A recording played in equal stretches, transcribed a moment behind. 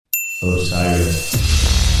Osiris.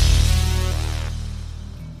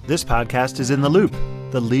 This podcast is in the Loop,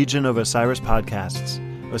 the Legion of Osiris podcasts.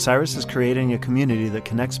 Osiris is creating a community that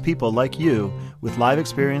connects people like you with live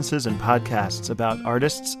experiences and podcasts about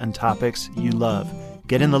artists and topics you love.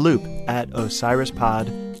 Get in the loop at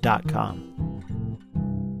osirispod.com.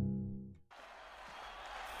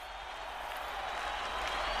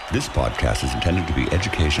 This podcast is intended to be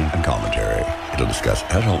education and commentary. It'll discuss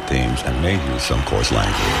adult themes and may use some coarse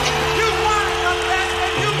language. You want it, young man,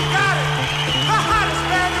 and you got it. The hottest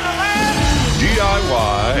band in the land.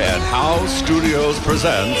 DIY and House Studios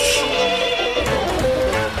presents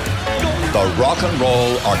the Rock and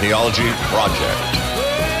Roll Archaeology Project.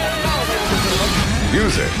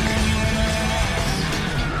 Music.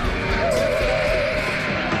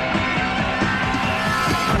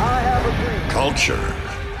 Culture.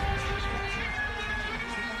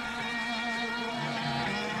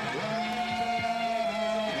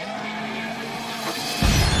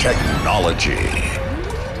 Technology.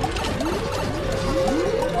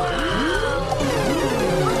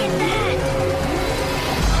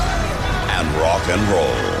 And rock and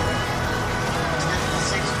roll.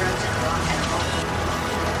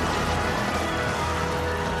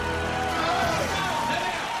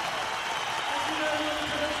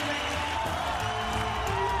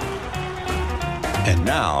 And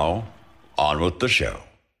now, on with the show.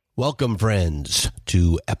 Welcome, friends,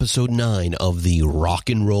 to episode 9 of the Rock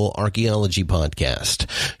and Roll Archaeology Podcast.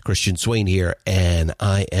 Christian Swain here, and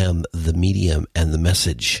I am the medium and the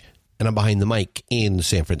message, and I'm behind the mic in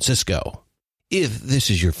San Francisco. If this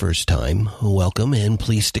is your first time, welcome, and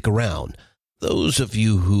please stick around. Those of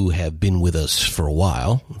you who have been with us for a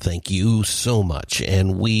while, thank you so much,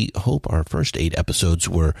 and we hope our first 8 episodes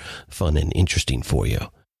were fun and interesting for you.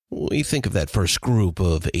 We think of that first group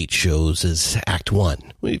of 8 shows as Act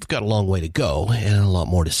 1. We've got a long way to go and a lot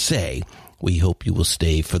more to say. We hope you will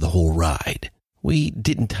stay for the whole ride. We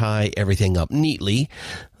didn't tie everything up neatly.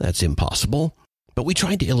 That's impossible. But we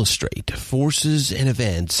tried to illustrate. Forces and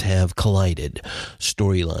events have collided.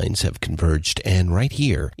 Storylines have converged. And right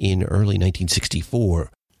here in early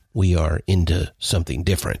 1964, we are into something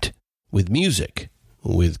different. With music,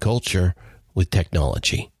 with culture, with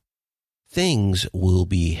technology. Things will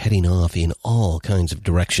be heading off in all kinds of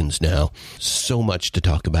directions now. So much to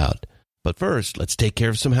talk about. But first, let's take care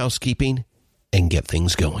of some housekeeping and get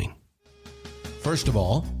things going. First of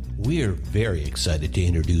all, we're very excited to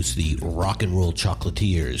introduce the Rock and Roll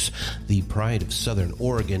Chocolatiers, the pride of Southern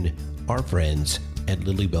Oregon, our friends at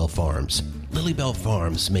Lily Bell Farms. Lily Bell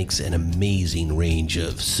Farms makes an amazing range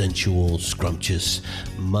of sensual, scrumptious,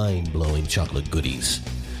 mind-blowing chocolate goodies.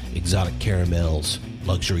 Exotic caramels,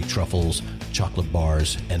 luxury truffles, chocolate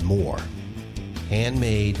bars, and more.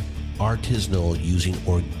 Handmade, artisanal, using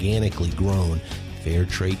organically grown, fair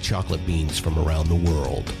trade chocolate beans from around the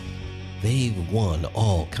world. They've won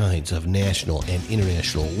all kinds of national and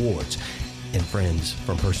international awards. And friends,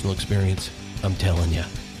 from personal experience, I'm telling you,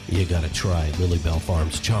 you gotta try Lily Bell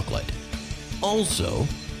Farms chocolate. Also,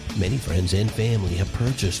 many friends and family have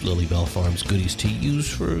purchased Lily Bell Farms goodies to use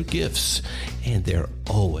for gifts, and they're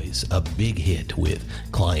always a big hit with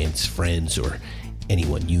clients, friends, or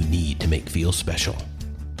anyone you need to make feel special.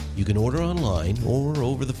 You can order online or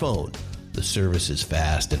over the phone. The service is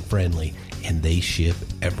fast and friendly, and they ship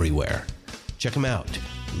everywhere. Check them out,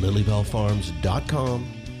 lilybellfarms.com.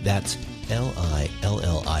 That's LILLIEBELLE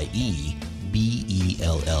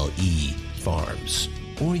Farms.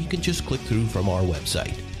 Or you can just click through from our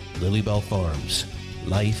website. Lily Bell Farms.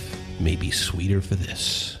 Life may be sweeter for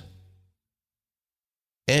this.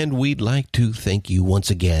 And we'd like to thank you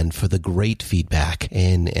once again for the great feedback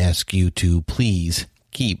and ask you to please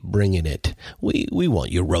keep bringing it. We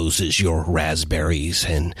want your roses, your raspberries,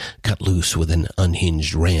 and cut loose with an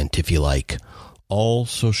unhinged rant if you like. All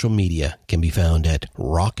social media can be found at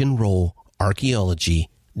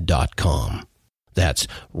rockandrollarchaeology.com. That's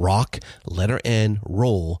rock, letter N,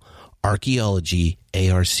 roll, archaeology,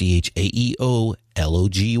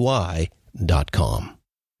 ARCHAEOLOGY.com.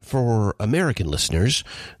 For American listeners,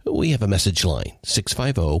 we have a message line,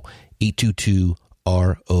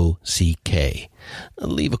 650-822-ROCK.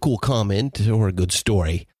 Leave a cool comment or a good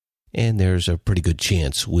story, and there's a pretty good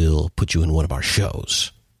chance we'll put you in one of our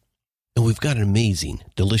shows. And we've got an amazing,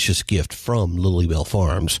 delicious gift from Lily Bell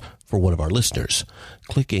Farms for one of our listeners.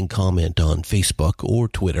 Click and comment on Facebook or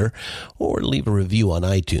Twitter, or leave a review on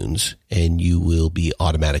iTunes, and you will be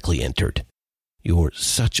automatically entered. You're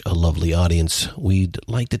such a lovely audience. We'd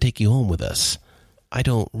like to take you home with us. I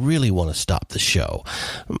don't really want to stop the show,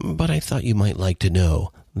 but I thought you might like to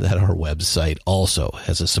know that our website also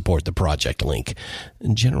has a support the project link.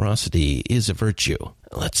 Generosity is a virtue.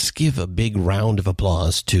 Let's give a big round of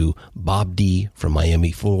applause to Bob D. from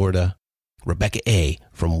Miami, Florida, Rebecca A.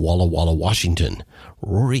 from Walla Walla, Washington,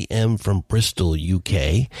 Rory M. from Bristol,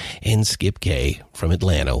 UK, and Skip K. from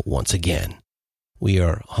Atlanta once again. We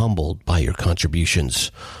are humbled by your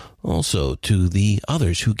contributions. Also to the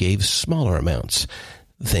others who gave smaller amounts.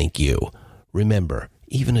 Thank you. Remember,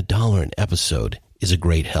 even $1 an episode is a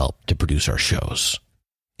great help to produce our shows.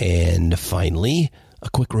 And finally,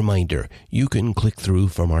 a quick reminder, you can click through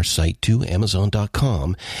from our site to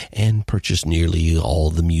Amazon.com and purchase nearly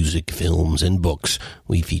all the music, films, and books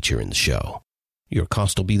we feature in the show. Your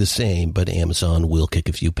cost will be the same, but Amazon will kick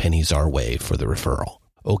a few pennies our way for the referral.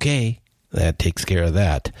 Okay, that takes care of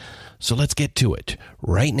that. So let's get to it.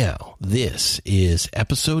 Right now, this is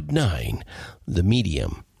Episode 9, The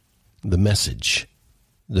Medium, The Message,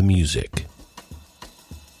 The Music.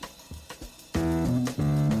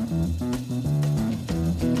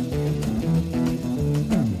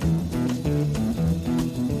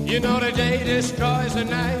 You know the day destroys the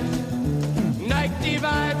night, night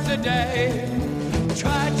divides the day.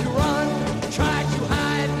 Try to run, try to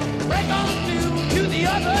hide, break on through to the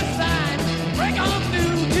other side, break on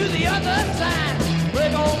through to the other side,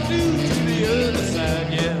 break on through to the other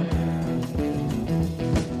side, yeah.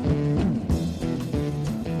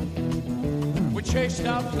 We chased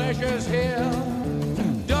our pleasures here,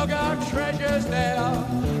 dug our treasures there,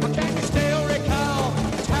 but can you still recall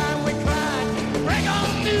the time we cried? Break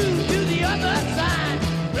on through to the other side.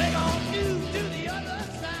 Break on through to the other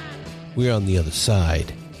side. We're on the other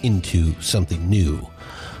side into something new.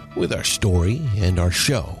 With our story and our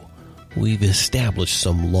show, we've established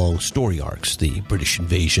some long story arcs, the British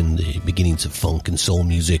invasion, the beginnings of funk and soul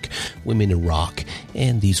music, women in rock,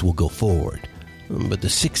 and these will go forward. But the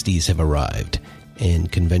 60s have arrived,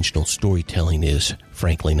 and conventional storytelling is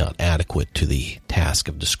frankly not adequate to the task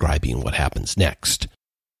of describing what happens next.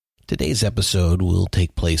 Today's episode will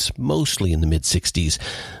take place mostly in the mid-60s,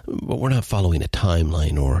 but we're not following a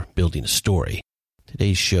timeline or building a story.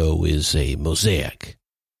 Today's show is a mosaic.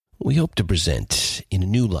 We hope to present in a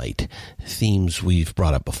new light themes we've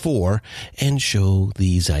brought up before and show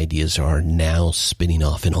these ideas are now spinning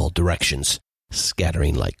off in all directions,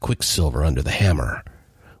 scattering like quicksilver under the hammer.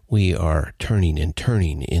 We are turning and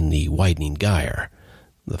turning in the widening gyre.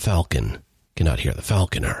 The falcon cannot hear the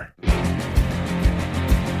falconer.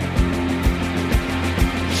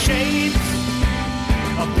 Shades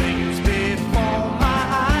of things before my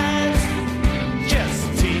eyes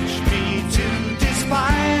just teach me to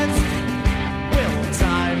despise. Will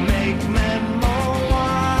time make men more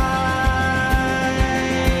wise?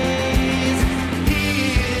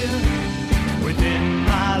 Here within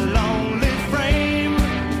my lonely frame,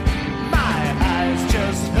 my eyes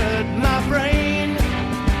just hurt my brain.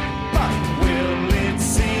 But will it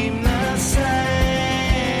seem the same?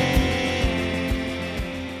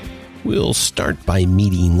 We'll start by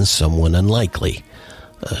meeting someone unlikely.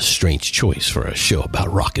 A strange choice for a show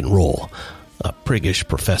about rock and roll. A priggish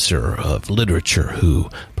professor of literature who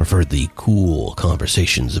preferred the cool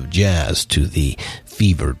conversations of jazz to the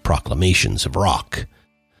fevered proclamations of rock.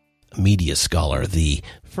 A media scholar, the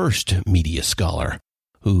first media scholar,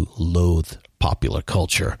 who loathed popular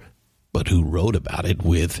culture, but who wrote about it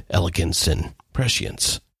with elegance and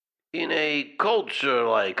prescience. In a culture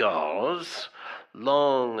like ours,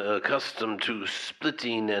 long accustomed to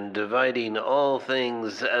splitting and dividing all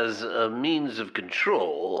things as a means of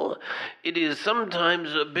control, it is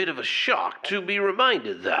sometimes a bit of a shock to be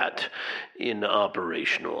reminded that, in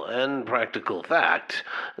operational and practical fact,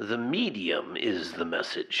 the medium is the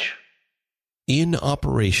message. In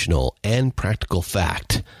operational and practical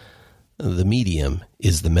fact, the medium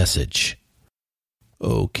is the message.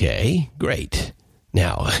 Okay, great.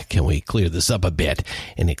 Now, can we clear this up a bit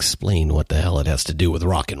and explain what the hell it has to do with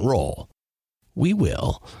rock and roll? We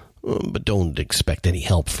will, but don't expect any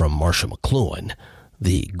help from Marshall McLuhan.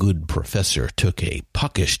 The good professor took a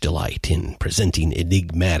puckish delight in presenting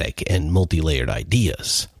enigmatic and multi-layered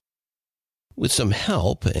ideas. With some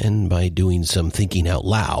help, and by doing some thinking out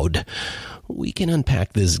loud, we can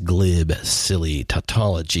unpack this glib, silly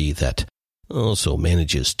tautology that also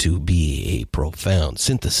manages to be a profound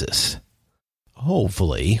synthesis.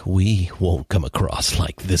 Hopefully, we won't come across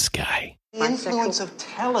like this guy. The influence of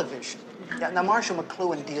television. Now, Marshall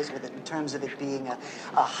McLuhan deals with it in terms of it being a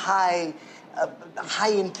high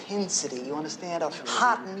high intensity, you understand? A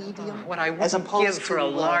hot medium. What I as wouldn't opposed give for to, a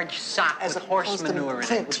large sock as with horse opposed to manure in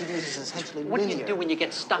print, it. which he uses essentially What do linear. you do when you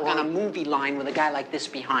get stuck on a movie line with a guy like this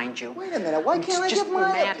behind you? Wait a minute, why can't I It's just give my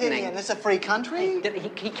maddening. opinion? It's a free country.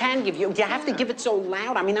 He can give you. You have to give it so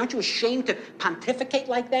loud. I mean, aren't you ashamed to pontificate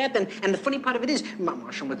like that? And the funny part of it is,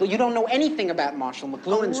 Marshall McLuhan, you don't know anything about Marshall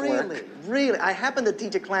McLuhan's work. Really? I happen to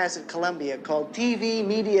teach a class at Columbia called TV,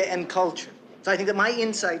 Media, and Culture. So I think that my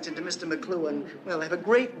insights into Mr. McLuhan, well, have a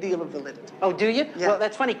great deal of validity. Oh, do you? Yeah. Well,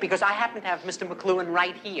 that's funny because I happen to have Mr. McLuhan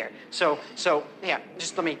right here. So, yeah,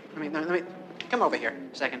 just let me come over here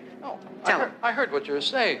a second. Oh, Tell him. I heard what you were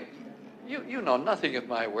saying. You know nothing of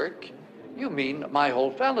my work. You mean my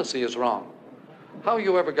whole fallacy is wrong. How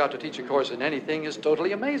you ever got to teach a course in anything is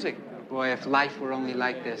totally amazing. Boy, if life were only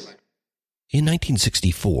like this. In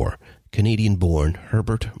 1964, Canadian-born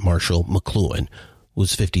Herbert Marshall McLuhan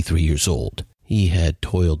was 53 years old. He had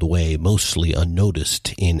toiled away mostly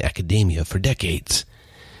unnoticed in academia for decades.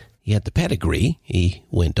 He had the pedigree. He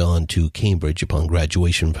went on to Cambridge upon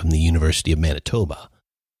graduation from the University of Manitoba.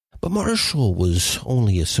 But Marshall was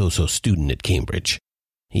only a so-so student at Cambridge.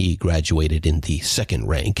 He graduated in the second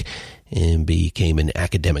rank and became an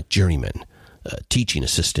academic journeyman, a teaching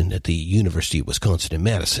assistant at the University of Wisconsin in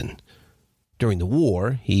Madison. During the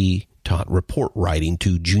war, he taught report writing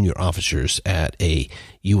to junior officers at a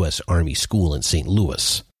U.S. Army school in St.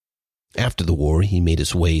 Louis. After the war, he made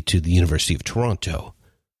his way to the University of Toronto.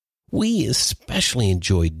 We especially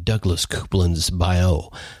enjoyed Douglas Coupland's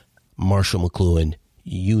bio, Marshall McLuhan,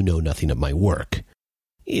 You Know Nothing of My Work.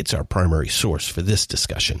 It's our primary source for this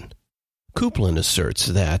discussion. Coupland asserts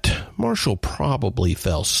that Marshall probably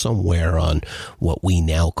fell somewhere on what we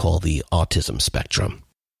now call the autism spectrum.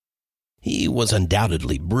 He was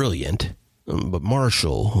undoubtedly brilliant, but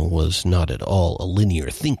Marshall was not at all a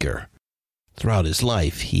linear thinker. Throughout his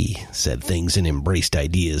life, he said things and embraced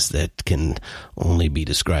ideas that can only be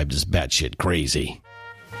described as batshit crazy.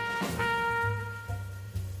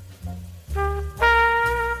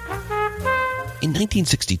 In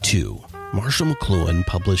 1962, Marshall McLuhan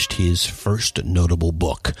published his first notable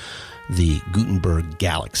book, The Gutenberg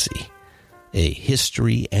Galaxy, a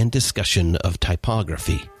history and discussion of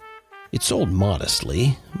typography. It sold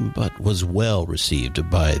modestly, but was well received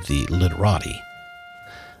by the literati.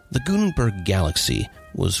 The Gutenberg Galaxy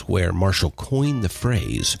was where Marshall coined the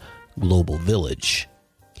phrase global village.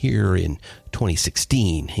 Here in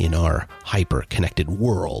 2016, in our hyper-connected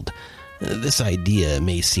world, this idea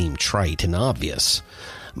may seem trite and obvious,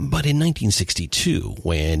 but in 1962,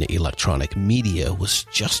 when electronic media was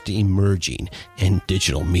just emerging and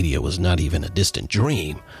digital media was not even a distant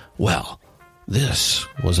dream, well, this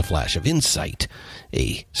was a flash of insight,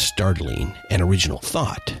 a startling and original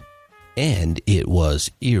thought, and it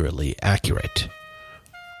was eerily accurate.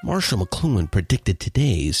 Marshall McLuhan predicted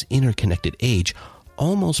today's interconnected age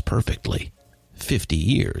almost perfectly, 50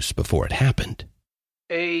 years before it happened.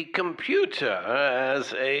 A computer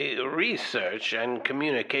as a research and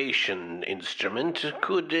communication instrument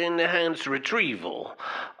could enhance retrieval,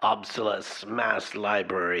 obsolesce mass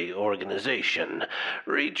library organization,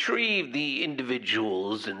 retrieve the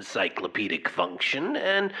individual's encyclopedic function,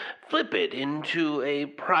 and flip it into a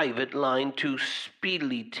private line to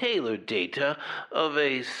speedily tailor data of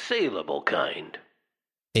a saleable kind.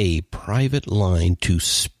 A private line to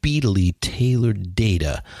speedily tailor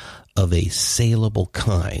data of a saleable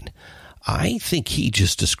kind. I think he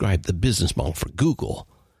just described the business model for Google.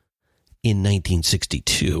 In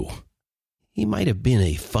 1962, he might have been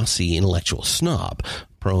a fussy intellectual snob,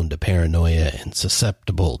 prone to paranoia and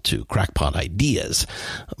susceptible to crackpot ideas,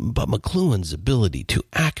 but McLuhan's ability to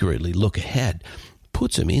accurately look ahead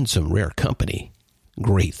puts him in some rare company.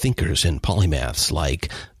 Great thinkers and polymaths like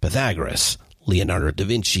Pythagoras, Leonardo da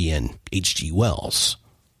Vinci, and H.G. Wells.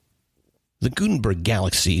 The Gutenberg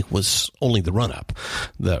Galaxy was only the run-up,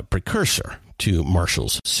 the precursor to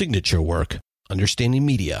Marshall's signature work, Understanding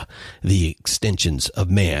Media, The Extensions of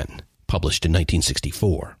Man, published in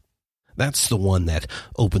 1964. That's the one that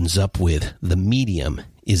opens up with "The medium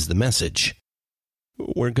is the message."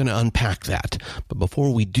 We're going to unpack that, but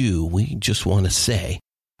before we do, we just want to say,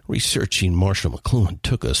 researching Marshall McLuhan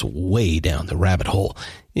took us way down the rabbit hole.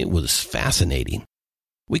 It was fascinating.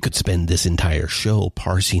 We could spend this entire show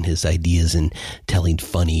parsing his ideas and telling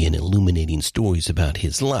funny and illuminating stories about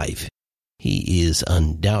his life. He is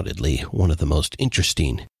undoubtedly one of the most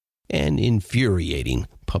interesting and infuriating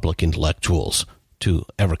public intellectuals to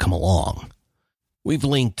ever come along. We've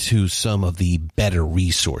linked to some of the better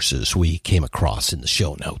resources we came across in the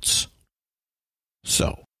show notes.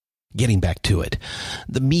 So, getting back to it,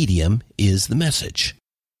 the medium is the message.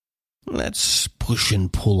 Let's push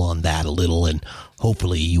and pull on that a little, and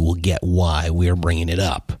hopefully you will get why we're bringing it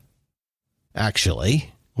up.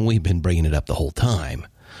 Actually, we've been bringing it up the whole time.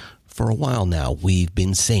 For a while now, we've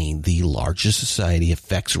been saying the larger society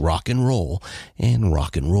affects rock and roll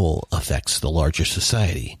affects the larger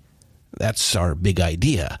society. That's our big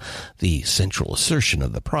idea, the central assertion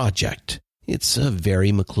of the project. It's a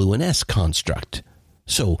very McLuhan-esque construct.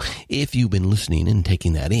 So if you've been listening and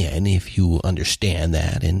taking that in, if you understand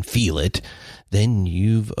that and feel it, then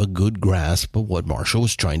you've a good grasp of what Marshall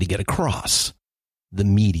was trying to get across. The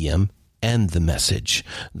medium and the message,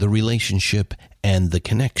 the relationship and the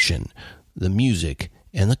connection, the music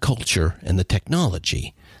and the culture and the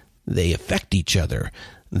technology. They affect each other.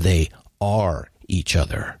 They are each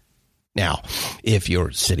other. Now, if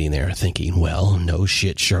you're sitting there thinking, well, no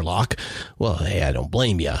shit, Sherlock, well, hey, I don't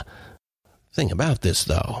blame you. Thing about this,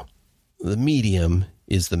 though, the medium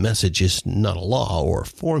is the message is not a law or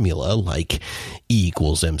formula like E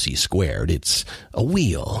equals MC squared. It's a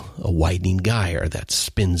wheel, a widening gyre that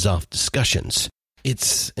spins off discussions.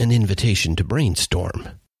 It's an invitation to brainstorm.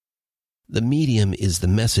 The medium is the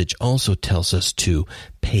message also tells us to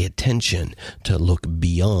pay attention, to look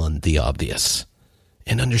beyond the obvious,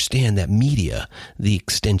 and understand that media, the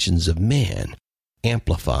extensions of man,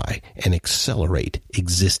 amplify and accelerate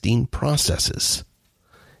existing processes.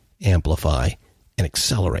 Amplify and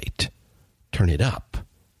accelerate. Turn it up.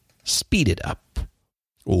 Speed it up.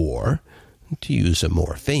 Or, to use a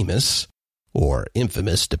more famous, or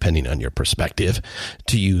infamous, depending on your perspective,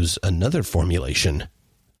 to use another formulation,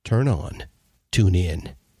 turn on, tune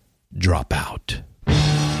in, drop out.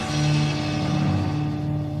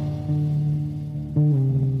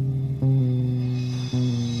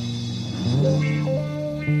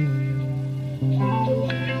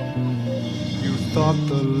 Thought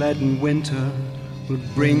the leaden winter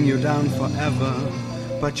would bring you down forever,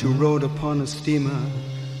 but you rode upon a steamer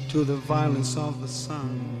to the violence of the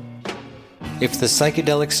sun. If the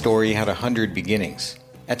psychedelic story had 100 beginnings,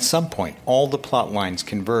 at some point all the plot lines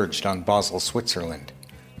converged on Basel, Switzerland,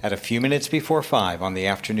 at a few minutes before 5 on the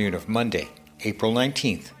afternoon of Monday, April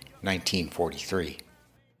 19th, 1943.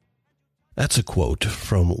 That's a quote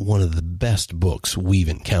from one of the best books we've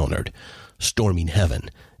encountered, Storming Heaven,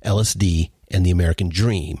 LSD, and the American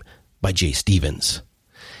Dream by J. Stevens.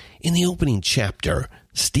 In the opening chapter,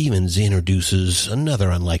 Stevens introduces another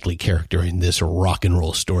unlikely character in this rock and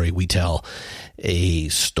roll story we tell, a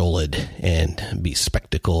stolid and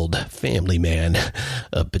bespectacled family man,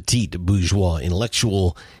 a petite bourgeois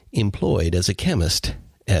intellectual employed as a chemist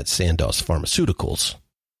at Sandoz Pharmaceuticals.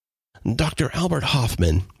 Dr. Albert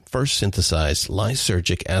Hofmann first synthesized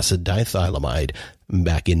lysergic acid diethylamide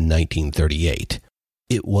back in 1938.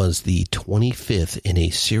 It was the 25th in a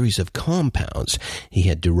series of compounds he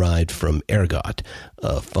had derived from ergot,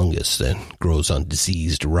 a fungus that grows on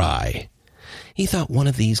diseased rye. He thought one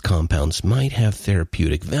of these compounds might have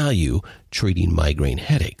therapeutic value treating migraine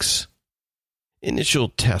headaches. Initial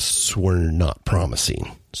tests were not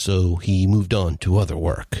promising, so he moved on to other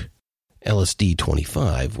work.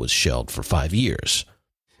 LSD-25 was shelved for 5 years,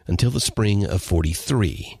 until the spring of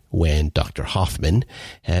 43, when Dr. Hofmann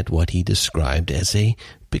had what he described as a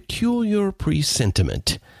peculiar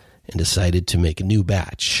presentiment and decided to make a new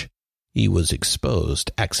batch. He was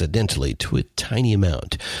exposed accidentally to a tiny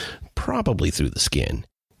amount, probably through the skin.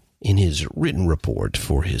 In his written report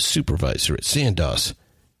for his supervisor at Sandoz,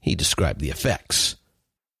 he described the effects.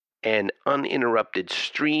 An uninterrupted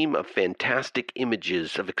stream of fantastic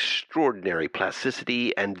images of extraordinary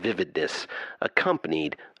plasticity and vividness,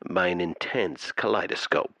 accompanied by an intense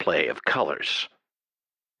kaleidoscope play of colors.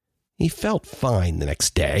 He felt fine the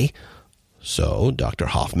next day, so Dr.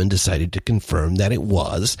 Hofmann decided to confirm that it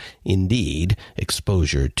was, indeed,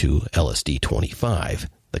 exposure to LSD-25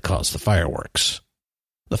 that caused the fireworks.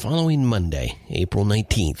 The following Monday, April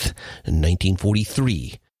 19th,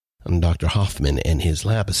 1943, Dr. Hofmann and his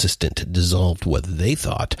lab assistant dissolved what they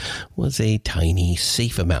thought was a tiny,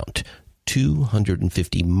 safe amount,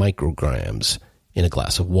 250 micrograms, in a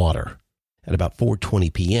glass of water. At about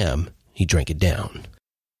 4:20 p.m., he drank it down.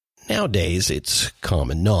 Nowadays, it's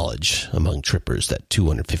common knowledge among trippers that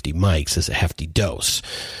 250 mics is a hefty dose.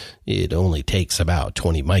 It only takes about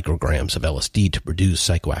 20 micrograms of LSD to produce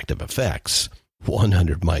psychoactive effects.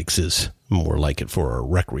 100 mics is more like it for a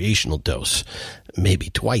recreational dose, maybe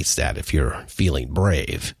twice that if you're feeling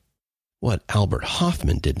brave. What Albert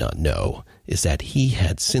Hofmann did not know is that he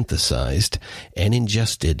had synthesized and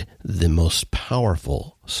ingested the most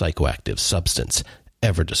powerful psychoactive substance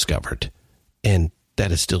ever discovered. And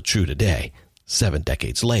that is still true today, 7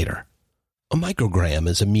 decades later. A microgram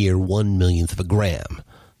is a mere 1/millionth of a gram.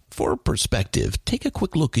 For perspective, take a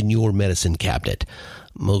quick look in your medicine cabinet.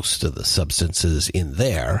 Most of the substances in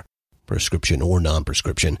there, prescription or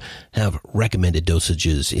non-prescription, have recommended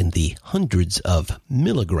dosages in the hundreds of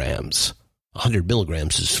milligrams. 100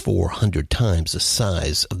 milligrams is 400 times the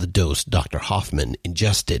size of the dose Dr. Hoffman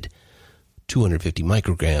ingested. 250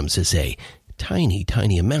 micrograms is a tiny,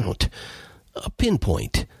 tiny amount, a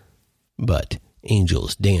pinpoint. But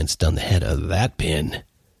angels danced on the head of that pin.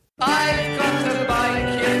 I've got a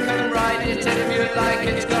bike, you can ride it if you like.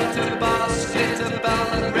 It's got a basket, a bell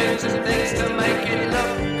and rings and things to make it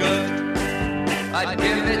look good. I'd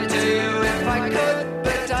give it to you if I could,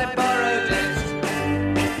 but I borrowed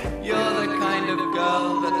it. You're the kind of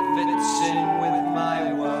girl that fits in with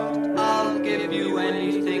my world. I'll give you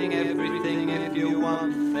anything, everything, if you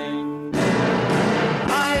want thing.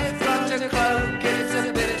 I've got a cloak, it's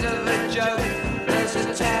a bit of a joke. There's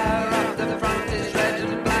a tear up the front, it's red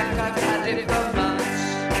and black. I've had it for months.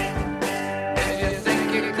 If you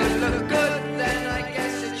think it could look good, then I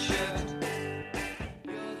guess it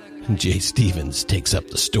should. Jay Stevens takes up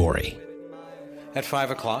the story. At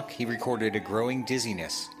 5 o'clock, he recorded a growing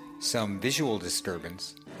dizziness, some visual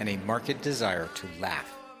disturbance, and a marked desire to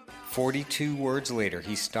laugh. 42 words later,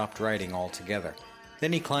 he stopped writing altogether.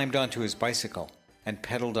 Then he climbed onto his bicycle and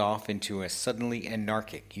pedaled off into a suddenly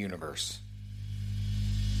anarchic universe.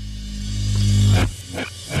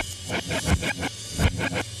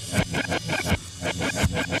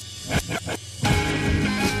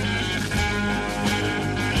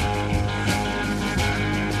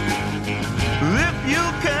 If you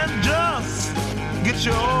can just get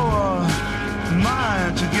your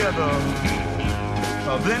mind together,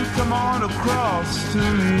 then come on across to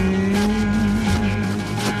me.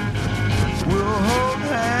 We'll hold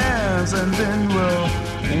hands and then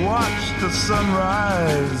we'll watch the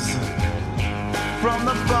sunrise from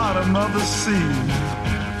the bottom of the sea.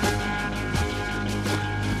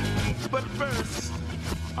 But first,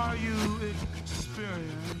 are you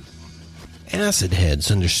experienced? Acid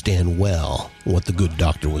heads understand well what the good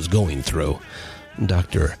doctor was going through.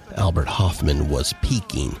 Dr. Albert Hoffman was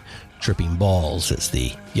peaking, tripping balls, as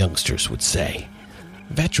the youngsters would say.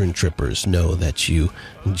 Veteran trippers know that you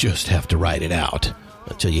just have to ride it out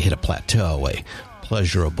until you hit a plateau, a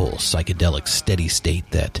pleasurable psychedelic steady state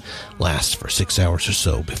that lasts for 6 hours or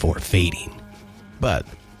so before fading. But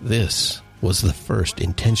this was the first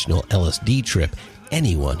intentional LSD trip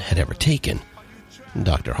anyone had ever taken.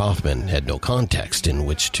 Dr. Hoffman had no context in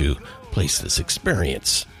which to place this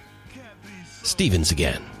experience. Stevens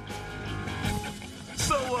again.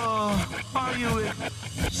 So, are you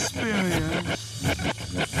experienced?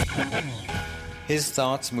 His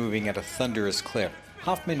thoughts moving at a thunderous clip,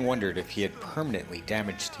 Hoffman wondered if he had permanently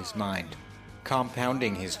damaged his mind.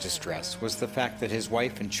 Compounding his distress was the fact that his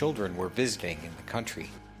wife and children were visiting in the country.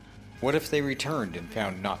 What if they returned and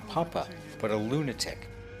found not Papa, but a lunatic?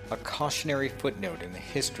 A cautionary footnote in the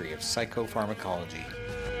history of psychopharmacology.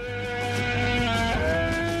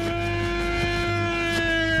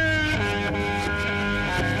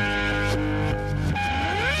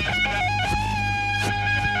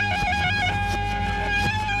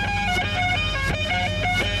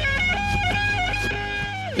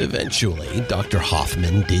 Eventually, Dr.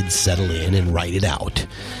 Hoffman did settle in and write it out,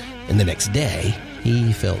 and the next day,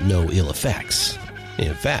 he felt no ill effects.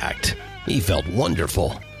 In fact, he felt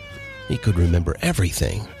wonderful. He could remember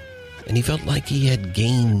everything, and he felt like he had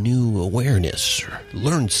gained new awareness or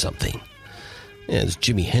learned something. As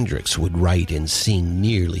Jimi Hendrix would write and sing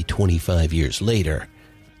nearly 25 years later,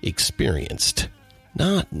 experienced,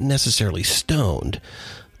 not necessarily stoned,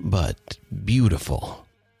 but beautiful.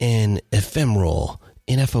 An ephemeral,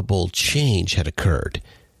 ineffable change had occurred,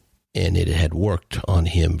 and it had worked on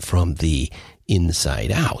him from the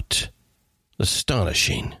inside out.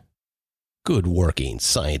 Astonishing. Good-working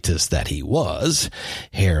scientist that he was,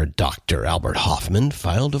 Herr Dr. Albert Hoffman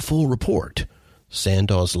filed a full report.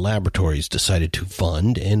 Sandoz Laboratories decided to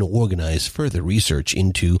fund and organize further research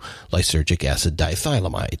into lysergic acid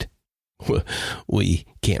diethylamide. We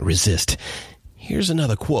can't resist. Here's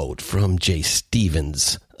another quote from Jay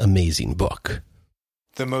Stevens' amazing book.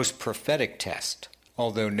 The most prophetic test,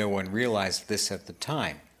 although no one realized this at the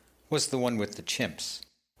time, was the one with the chimps.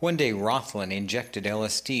 One day Rothlin injected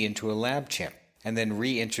LSD into a lab chimp and then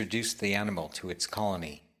reintroduced the animal to its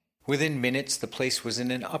colony. Within minutes, the place was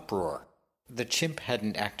in an uproar. The chimp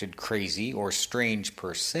hadn't acted crazy or strange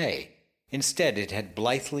per se. Instead, it had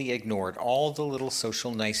blithely ignored all the little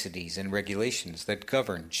social niceties and regulations that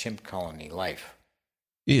govern chimp colony life.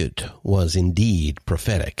 It was indeed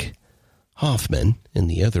prophetic. Hoffman and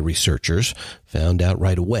the other researchers found out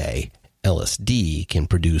right away LSD can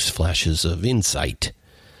produce flashes of insight.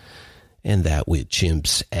 and that with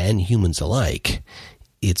chimps and humans alike,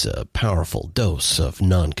 it's a powerful dose of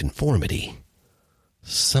nonconformity.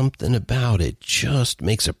 Something about it just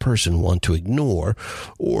makes a person want to ignore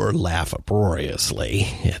or laugh uproariously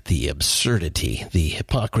at the absurdity, the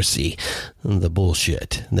hypocrisy, the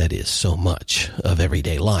bullshit that is so much of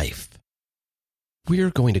everyday life. We're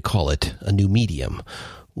going to call it a new medium,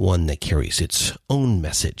 one that carries its own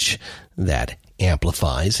message, that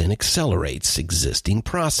amplifies and accelerates existing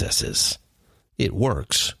processes. It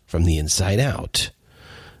works from the inside out.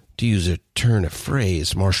 To use a turn of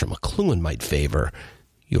phrase Marshall McLuhan might favor,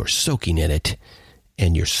 you're soaking in it,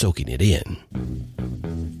 and you're soaking it in.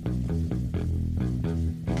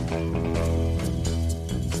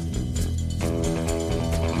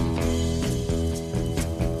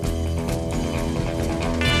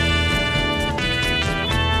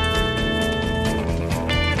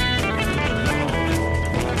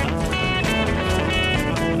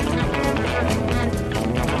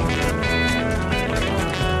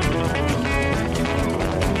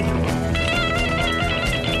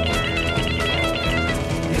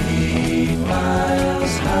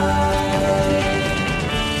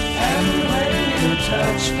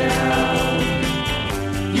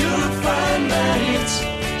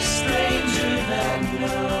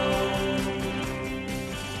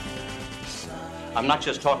 I'm not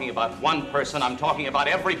just talking about one person, I'm talking about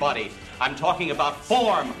everybody. I'm talking about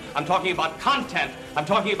form. I'm talking about content. I'm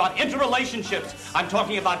talking about interrelationships. I'm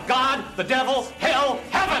talking about God, the devil, hell,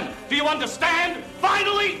 heaven. Do you understand?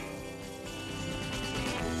 Finally!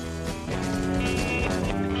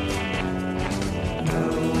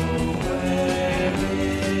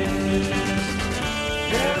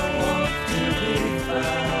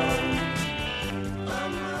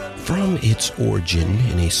 From its origin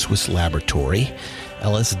in a Swiss laboratory,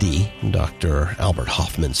 LSD, Dr. Albert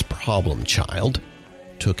Hofmann's problem child,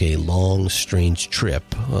 took a long, strange trip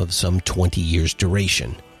of some 20 years'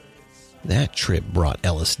 duration. That trip brought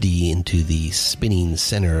LSD into the spinning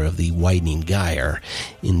center of the widening gyre,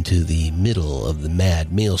 into the middle of the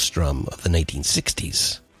mad maelstrom of the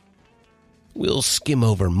 1960s. We'll skim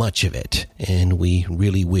over much of it, and we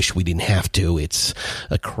really wish we didn't have to. It's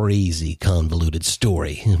a crazy, convoluted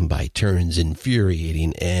story, by turns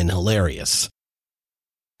infuriating and hilarious.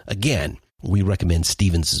 Again, we recommend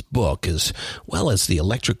Stevens' book, as well as The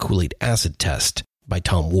Electric Kool-Aid Acid Test by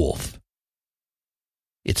Tom Wolfe.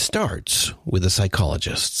 It starts with the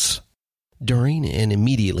psychologists. During and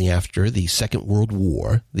immediately after the Second World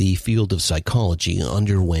War, the field of psychology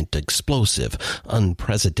underwent explosive,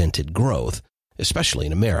 unprecedented growth, especially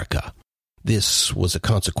in America. This was a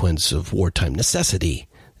consequence of wartime necessity,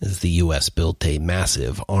 as the U.S. built a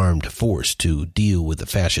massive armed force to deal with the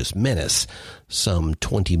fascist menace. Some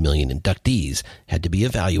 20 million inductees had to be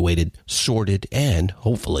evaluated, sorted, and,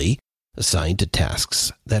 hopefully, assigned to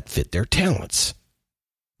tasks that fit their talents.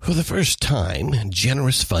 For the first time,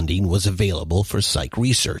 generous funding was available for psych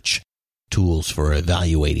research. Tools for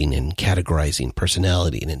evaluating and categorizing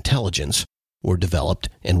personality and intelligence were developed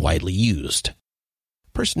and widely used.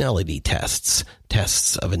 Personality tests,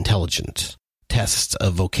 tests of intelligence, tests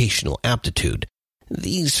of vocational aptitude.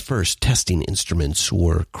 These first testing instruments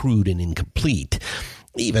were crude and incomplete,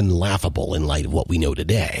 even laughable in light of what we know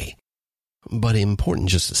today. But important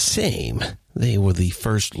just the same, they were the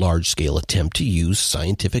first large-scale attempt to use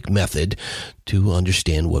scientific method to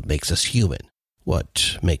understand what makes us human,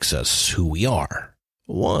 what makes us who we are.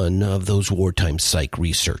 One of those wartime psych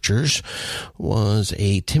researchers was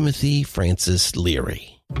a Timothy Francis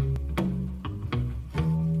Leary.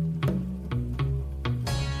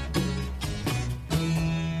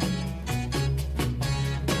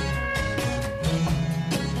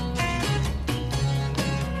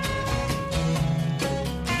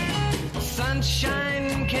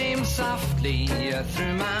 Sunshine came softly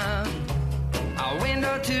through my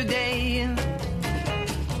window today.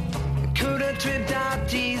 Could have tripped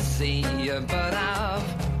out easy, but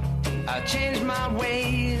I've changed my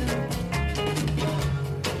way.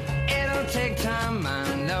 It'll take time,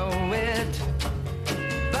 I know it,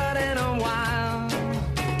 but in a while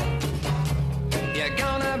you're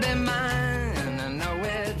gonna be mine, I know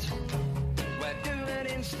it. We'll do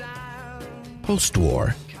it in style.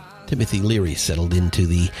 Post-war, Timothy Leary settled into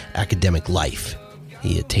the academic life.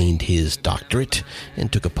 He attained his doctorate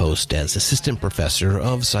and took a post as assistant professor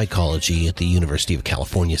of psychology at the University of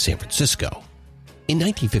California, San Francisco. In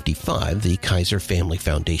 1955, the Kaiser Family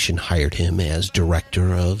Foundation hired him as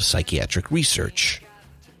director of psychiatric research.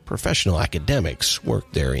 Professional academics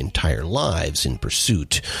work their entire lives in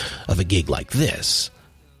pursuit of a gig like this.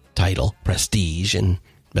 Title, prestige, and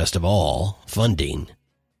best of all, funding.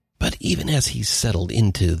 But even as he settled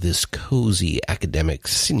into this cozy academic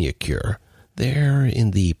sinecure, there in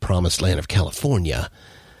the promised land of California,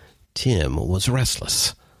 Tim was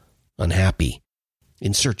restless, unhappy,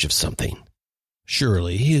 in search of something.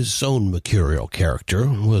 Surely his own mercurial character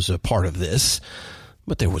was a part of this,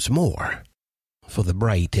 but there was more. For the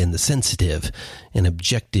bright and the sensitive, an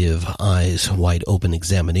objective, eyes-wide-open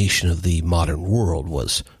examination of the modern world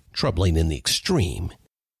was troubling in the extreme.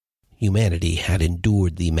 Humanity had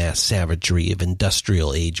endured the mass savagery of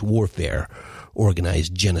industrial-age warfare,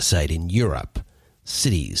 organized genocide in Europe,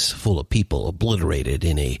 cities full of people obliterated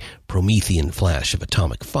in a Promethean flash of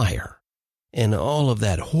atomic fire. And all of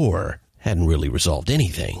that horror hadn't really resolved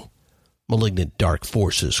anything. Malignant dark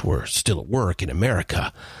forces were still at work in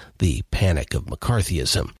America. The panic of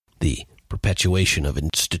McCarthyism, the perpetuation of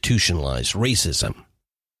institutionalized racism.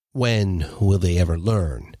 When will they ever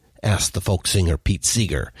learn? Asked the folk singer Pete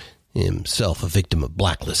Seeger, himself a victim of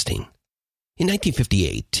blacklisting. In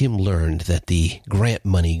 1958, Tim learned that the grant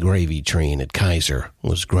money gravy train at Kaiser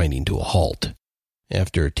was grinding to a halt.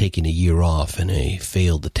 After taking a year off in a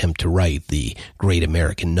failed attempt to write the great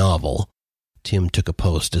American novel, Tim took a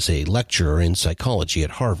post as a lecturer in psychology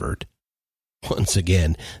at Harvard. Once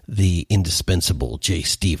again, the indispensable J.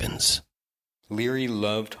 Stevens. Leary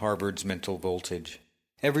loved Harvard's mental voltage.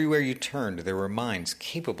 Everywhere you turned, there were minds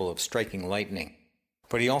capable of striking lightning.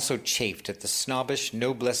 But he also chafed at the snobbish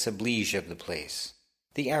noblesse oblige of the place,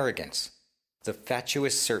 the arrogance, the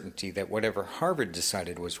fatuous certainty that whatever Harvard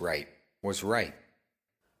decided was right.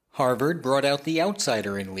 Harvard brought out the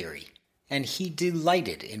outsider in Leary, and he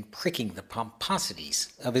delighted in pricking the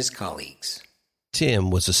pomposities of his colleagues. Tim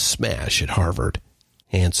was a smash at Harvard.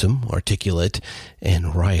 Handsome, articulate,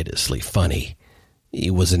 and riotously funny.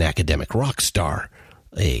 He was an academic rock star,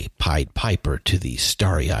 a Pied Piper to the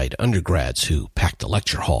starry-eyed undergrads who packed the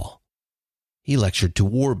lecture hall. He lectured to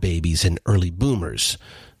war babies and early boomers,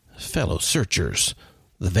 fellow searchers,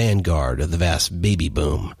 the vanguard of the vast baby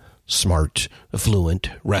boom, smart, affluent,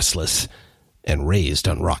 restless, and raised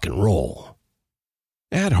on rock and roll.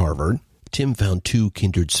 At Harvard, Tim found two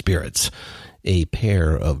kindred spirits, a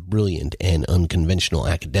pair of brilliant and unconventional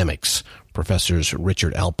academics, Professors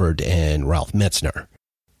Richard Alpert and Ralph Metzner.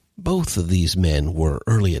 Both of these men were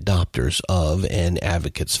early adopters of and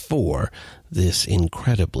advocates for this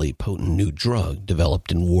incredibly potent new drug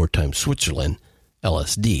developed in wartime Switzerland,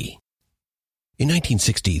 LSD. In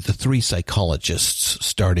 1960, the three psychologists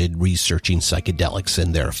started researching psychedelics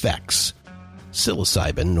and their effects.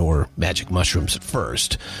 Psilocybin, or magic mushrooms at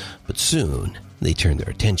first, but soon they turned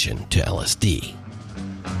their attention to LSD.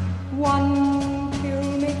 One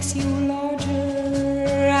pill makes you larger,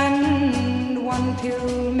 and one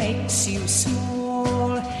pill makes you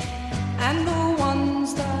small, and the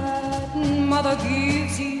ones that mother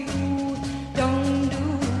gives you don't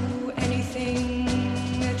do anything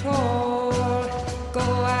at all. Go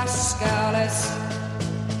ask Alice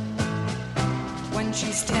when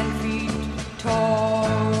she's 10 feet tall.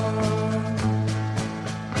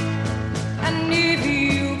 And if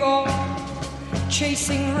you go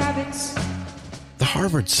chasing rabbits. The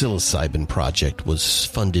Harvard Psilocybin Project was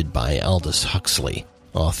funded by Aldous Huxley,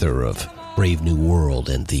 author of Brave New World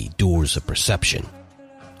and The Doors of Perception.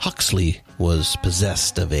 Huxley was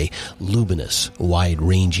possessed of a luminous,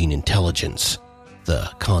 wide-ranging intelligence,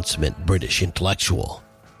 the consummate British intellectual.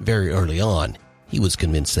 Very early on, he was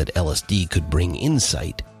convinced that LSD could bring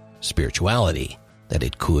insight, spirituality, that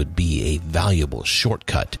it could be a valuable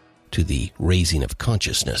shortcut to the raising of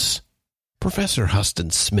consciousness. Professor Huston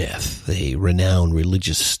Smith, a renowned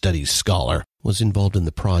religious studies scholar, was involved in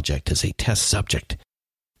the project as a test subject.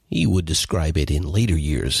 He would describe it in later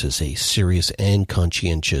years as a serious and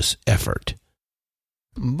conscientious effort.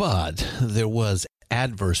 But there was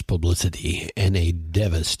adverse publicity and a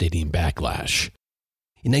devastating backlash.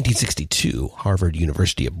 In 1962, Harvard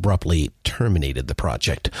University abruptly terminated the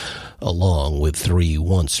project, along with three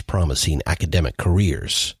once promising academic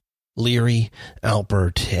careers. Leary,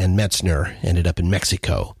 Alpert, and Metzner ended up in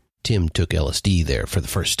Mexico. Tim took LSD there for the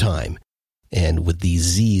first time, and with the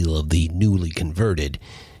zeal of the newly converted,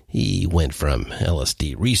 he went from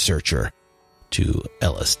LSD researcher to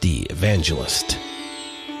LSD evangelist.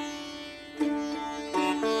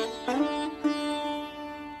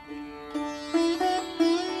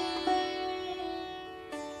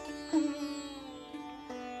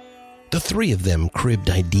 The three of them cribbed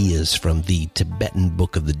ideas from the Tibetan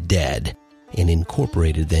Book of the Dead and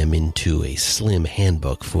incorporated them into a slim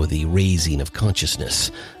handbook for the raising of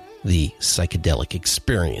consciousness, The Psychedelic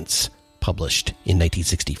Experience, published in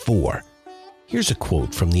 1964. Here's a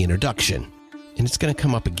quote from the introduction, and it's going to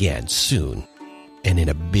come up again soon, and in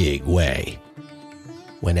a big way.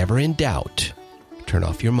 Whenever in doubt, turn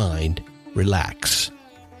off your mind, relax,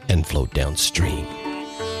 and float downstream.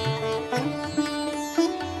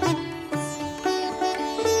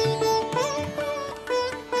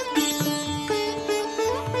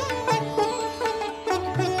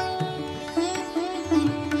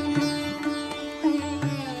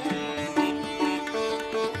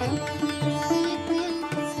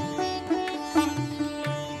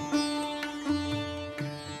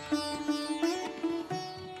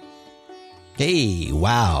 Hey,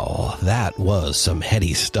 wow, that was some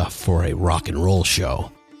heady stuff for a rock and roll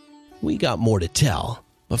show. We got more to tell,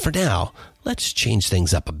 but for now, let's change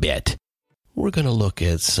things up a bit. We're going to look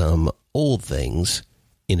at some old things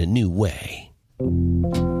in a new way.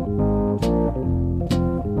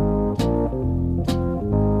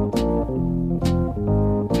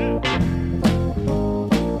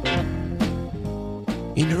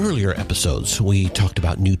 In earlier episodes, we talked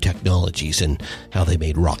about new technologies and how they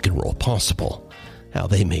made rock and roll possible, how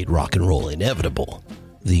they made rock and roll inevitable,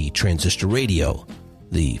 the transistor radio,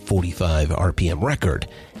 the 45 RPM record,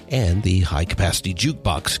 and the high-capacity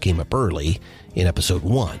jukebox came up early in Episode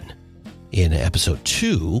 1. In Episode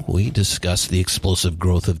 2, we discussed the explosive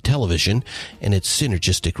growth of television and its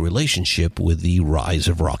synergistic relationship with the rise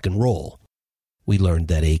of rock and roll. We learned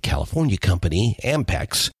that a California company,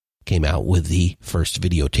 Ampex, came out with the first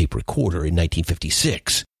videotape recorder in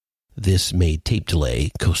 1956. This made tape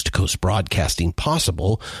delay, coast-to-coast broadcasting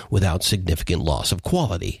possible without significant loss of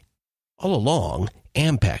quality. All along,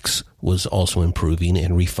 Ampex was also improving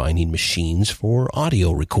and refining machines for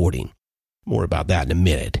audio recording. More about that in a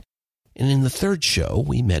minute. And in the third show,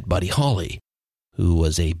 we met Buddy Holly, who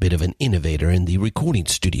was a bit of an innovator in the recording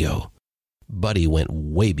studio. Buddy went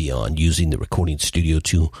way beyond using the recording studio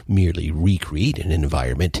to merely recreate an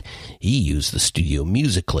environment. He used the studio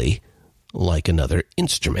musically, like another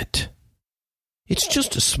instrument. It's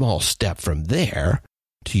just a small step from there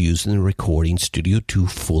to using the recording studio to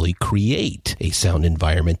fully create a sound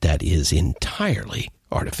environment that is entirely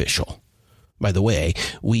artificial. By the way,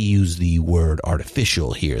 we use the word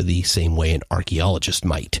artificial here the same way an archaeologist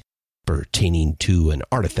might, pertaining to an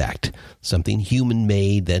artifact, something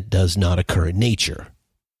human-made that does not occur in nature.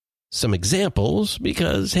 Some examples,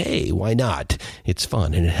 because, hey, why not? It's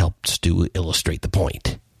fun and it helps to illustrate the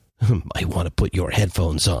point. Might want to put your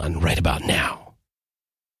headphones on right about now.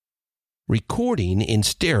 Recording in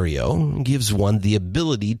stereo gives one the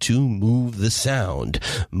ability to move the sound,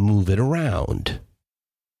 move it around.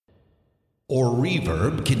 Or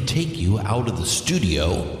reverb can take you out of the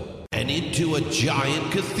studio and into a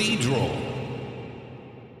giant cathedral.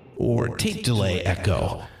 Or tape delay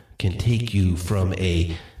echo can take you from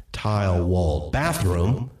a tile-walled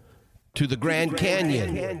bathroom to the Grand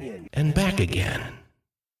Canyon and back again.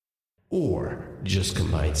 Or just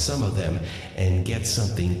combine some of them and get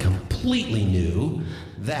something completely new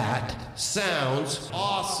that sounds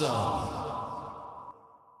awesome.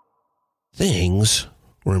 Things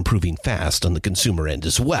were improving fast on the consumer end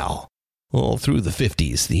as well. All through the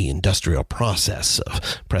 50s, the industrial process of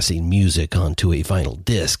pressing music onto a vinyl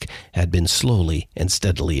disc had been slowly and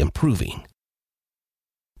steadily improving.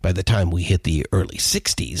 By the time we hit the early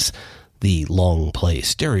 60s, the long-play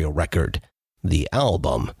stereo record, the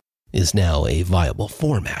album, is now a viable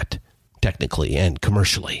format, technically and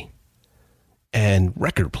commercially. And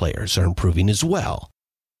record players are improving as well.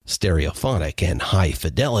 Stereophonic and high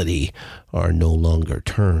fidelity are no longer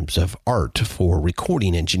terms of art for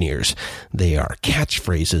recording engineers. They are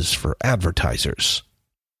catchphrases for advertisers.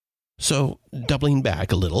 So, doubling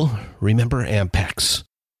back a little, remember Ampex?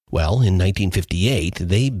 Well, in 1958,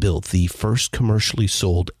 they built the first commercially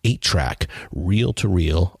sold 8-track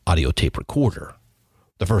reel-to-reel audio tape recorder.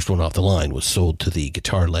 The first one off the line was sold to the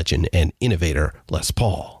guitar legend and innovator Les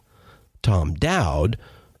Paul. Tom Dowd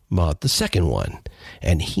bought the second one,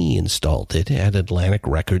 and he installed it at Atlantic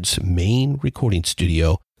Records' main recording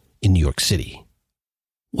studio in New York City.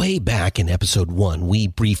 Way back in Episode 1, we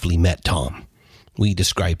briefly met Tom. We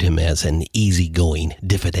described him as an easygoing,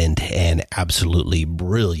 diffident, and absolutely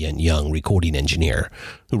brilliant young recording engineer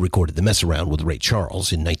who recorded the Mess Around with Ray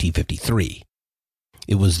Charles in 1953.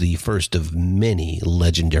 It was the first of many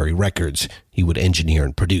legendary records he would engineer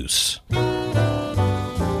and produce.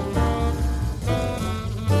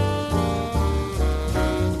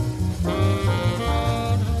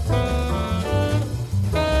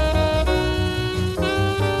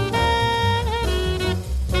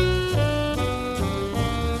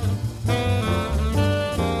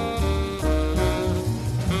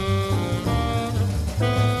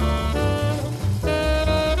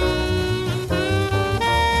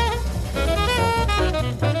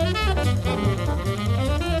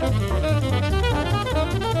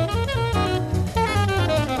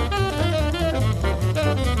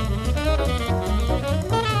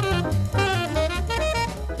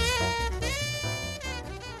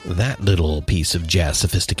 piece of jazz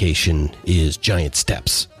sophistication is Giant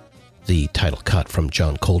Steps, the title cut from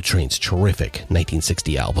John Coltrane's terrific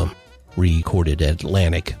 1960 album, recorded at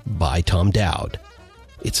Atlantic by Tom Dowd.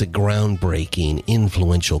 It's a groundbreaking,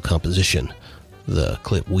 influential composition. The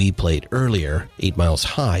clip we played earlier, 8 Miles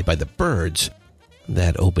High by the Byrds,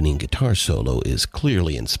 that opening guitar solo is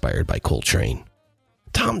clearly inspired by Coltrane.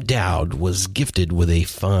 Tom Dowd was gifted with a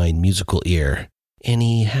fine musical ear, and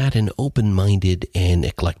he had an open-minded and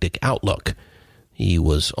eclectic outlook. He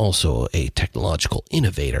was also a technological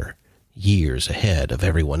innovator. Years ahead of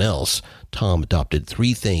everyone else, Tom adopted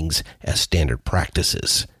 3 things as standard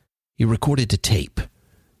practices. He recorded to tape.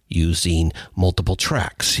 Using multiple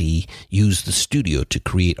tracks, he used the studio to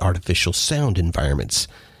create artificial sound environments,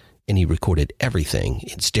 and he recorded everything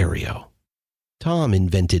in stereo. Tom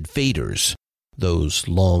invented faders, those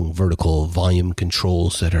long vertical volume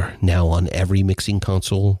controls that are now on every mixing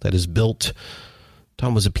console that is built.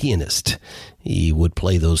 Tom was a pianist. He would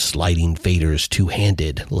play those sliding faders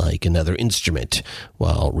two-handed like another instrument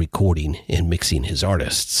while recording and mixing his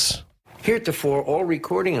artists. Heretofore, all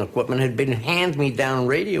recording equipment had been hand-me-down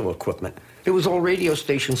radio equipment. It was all radio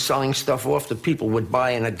stations selling stuff off that people would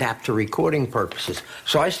buy and adapt to recording purposes.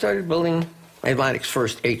 So I started building Atlantic's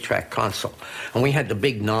first 8-track console. And we had the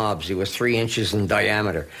big knobs. They were 3 inches in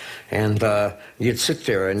diameter. And you'd sit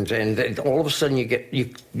there, and all of a sudden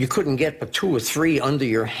you couldn't get but 2 or 3 under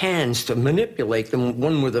your hands to manipulate them,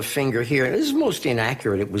 one with a finger here. And this is most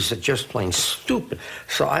inaccurate. It was just plain stupid.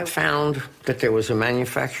 So I found that there was a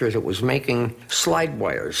manufacturer that was making slide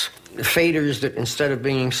wires, faders that instead of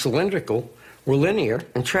being cylindrical were linear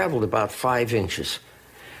and traveled about 5 inches.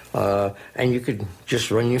 And you could just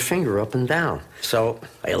run your finger up and down. So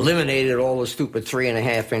I eliminated all the stupid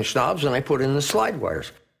 3.5-inch knobs and I put in the slide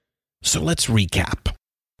wires. So let's recap.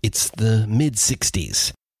 It's the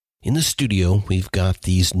mid-60s. In the studio, we've got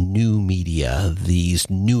these new media, these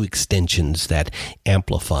new extensions that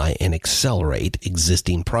amplify and accelerate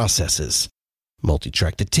existing processes.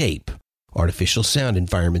 Multitrack to tape, artificial sound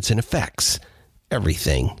environments and effects,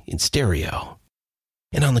 everything in stereo.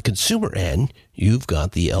 And on the consumer end, you've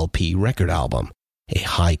got the LP record album, a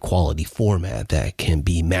high-quality format that can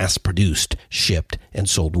be mass-produced, shipped, and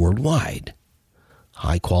sold worldwide.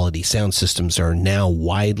 High-quality sound systems are now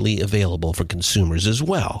widely available for consumers as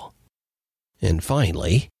well. And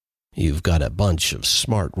finally, you've got a bunch of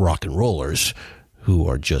smart rock and rollers who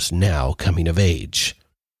are just now coming of age.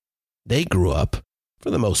 They grew up, for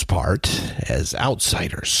the most part, as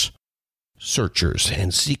outsiders. Searchers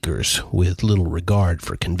and seekers with little regard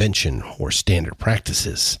for convention or standard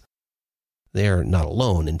practices. They're not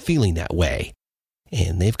alone in feeling that way,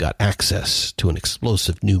 and they've got access to an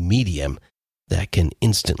explosive new medium that can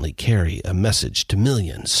instantly carry a message to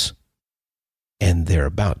millions. And they're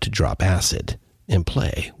about to drop acid and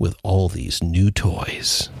play with all these new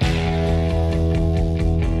toys.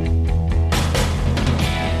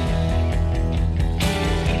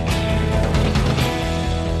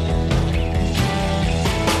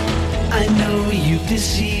 I know you've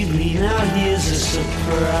deceived me, now here's a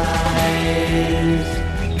surprise.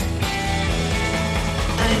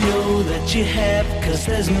 I know that you have, 'cause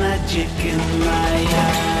there's magic in my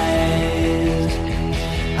eyes.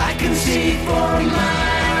 I can see for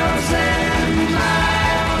miles and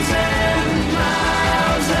miles and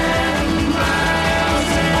miles and miles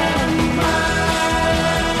and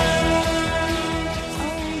miles.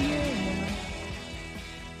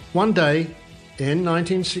 One day, in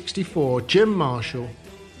 1964, Jim Marshall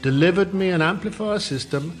delivered me an amplifier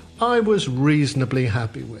system I was reasonably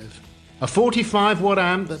happy with. A 45-watt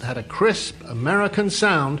amp that had a crisp American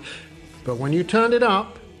sound, but when you turned it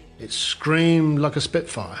up, it screamed like a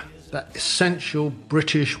Spitfire. That essential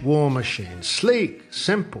British war machine. Sleek,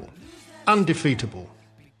 simple, undefeatable.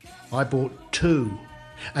 I bought 2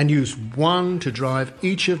 and used one to drive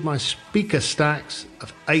each of my speaker stacks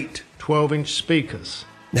of 8 12-inch speakers.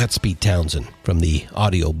 That's Pete Townsend from the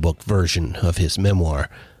audiobook version of his memoir,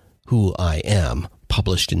 Who I Am,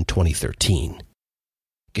 published in 2013.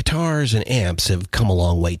 Guitars and amps have come a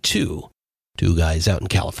long way too. 2 guys out in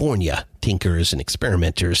California, tinkers and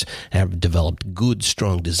experimenters, have developed good,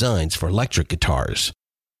 strong designs for electric guitars.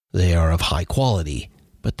 They are of high quality,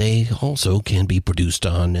 but they also can be produced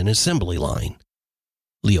on an assembly line.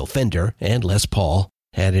 Leo Fender and Les Paul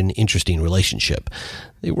had an interesting relationship.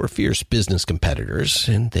 They were fierce business competitors,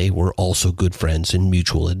 and they were also good friends and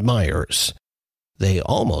mutual admirers. They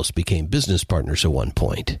almost became business partners at one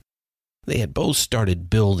point. They had both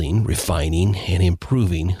started building, refining, and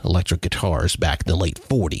improving electric guitars back in the late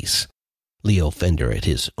 40s. Leo Fender at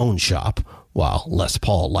his own shop, while Les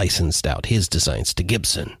Paul licensed out his designs to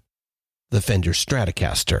Gibson. The Fender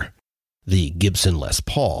Stratocaster, the Gibson Les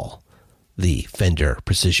Paul, the Fender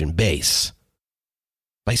Precision Bass.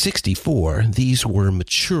 By 1964, these were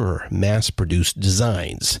mature, mass-produced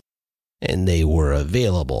designs, and they were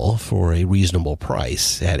available for a reasonable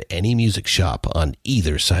price at any music shop on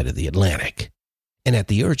either side of the Atlantic. And at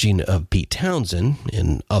the urging of Pete Townsend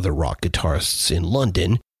and other rock guitarists in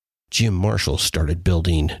London, Jim Marshall started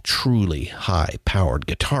building truly high-powered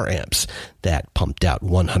guitar amps that pumped out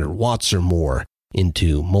 100 watts or more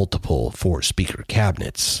into multiple four-speaker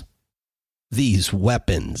cabinets. These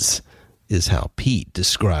weapons is how Pete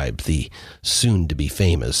described the soon-to-be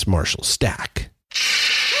famous Marshall Stack.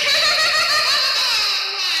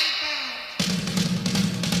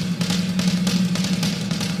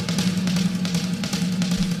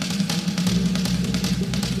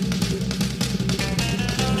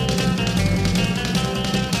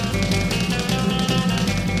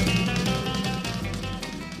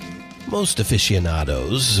 Most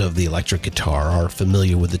aficionados of the electric guitar are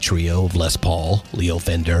familiar with the trio of Les Paul, Leo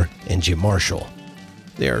Fender, and Jim Marshall.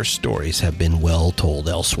 Their stories have been well told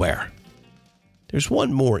elsewhere. There's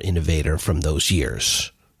one more innovator from those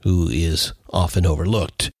years, who is often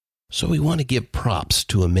overlooked, so we want to give props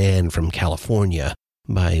to a man from California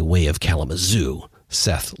by way of Kalamazoo,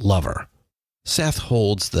 Seth Lover. Seth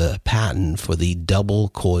holds the patent for the double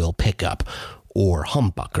coil pickup, or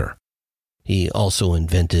humbucker. He also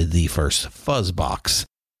invented the first fuzz box,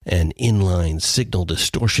 an inline signal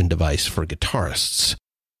distortion device for guitarists.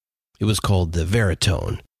 It was called the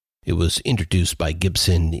Veritone. It was introduced by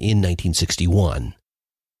Gibson in 1961.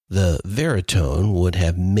 The Veritone would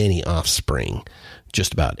have many offspring.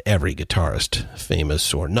 Just about every guitarist,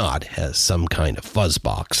 famous or not, has some kind of fuzz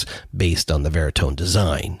box based on the Veritone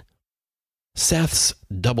design. Seth's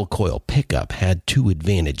double coil pickup had two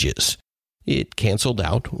advantages. It canceled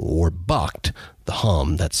out, or bucked, the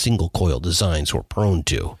hum that single-coil designs were prone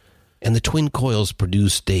to, and the twin coils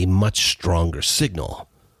produced a much stronger signal.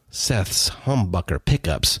 Seth's humbucker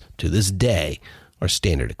pickups, to this day, are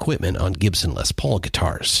standard equipment on Gibson Les Paul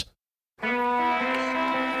guitars.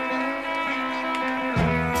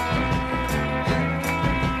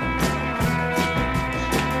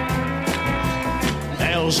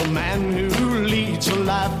 There's a man who leads a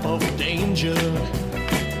life of danger.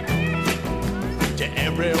 To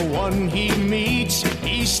everyone he meets,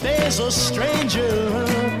 he stays a stranger.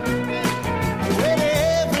 With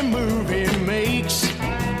every move he makes,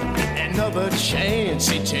 another chance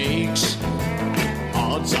he takes,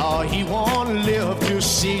 odds are he won't live to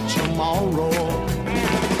see tomorrow.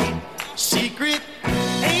 Secret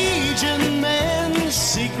agent man,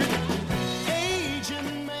 secret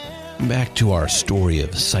agent man. Back to our story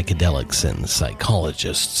of psychedelics and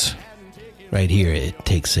psychologists. Right here, it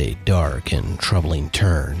takes a dark and troubling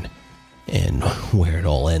turn, and where it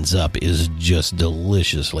all ends up is just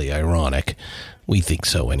deliciously ironic. We think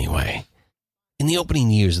so anyway. In the opening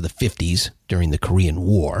years of the 50s, during the Korean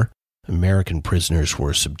War, American prisoners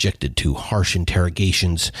were subjected to harsh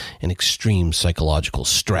interrogations and extreme psychological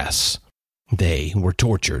stress. They were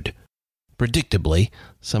tortured. Predictably,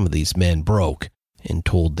 some of these men broke and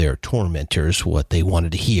told their tormentors what they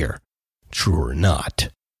wanted to hear, true or not.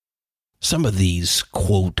 Some of these,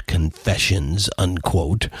 quote, confessions,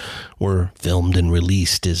 unquote, were filmed and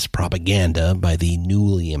released as propaganda by the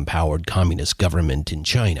newly empowered communist government in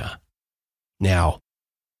China. Now,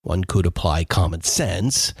 one could apply common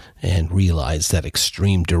sense and realize that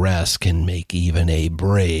extreme duress can make even a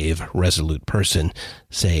brave, resolute person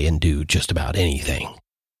say and do just about anything.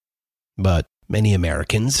 But many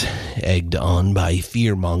Americans, egged on by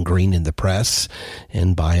fear-mongering in the press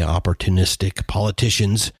and by opportunistic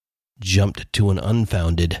politicians, jumped to an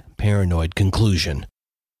unfounded, paranoid conclusion.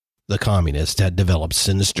 The communists had developed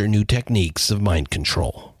sinister new techniques of mind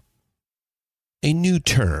control. A new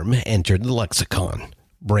term entered the lexicon: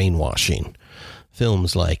 brainwashing.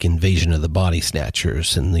 Films like Invasion of the Body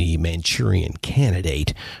Snatchers and The Manchurian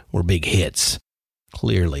Candidate were big hits.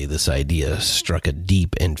 Clearly, this idea struck a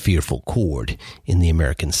deep and fearful chord in the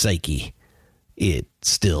American psyche. It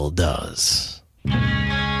still does.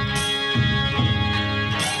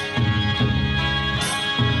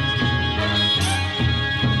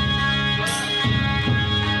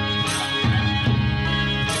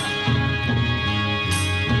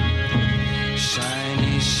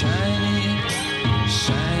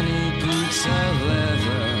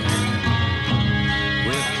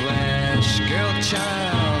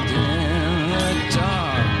 Child in the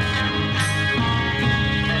dark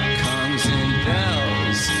comes in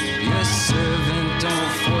bells. Your servant,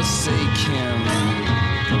 don't forsake him.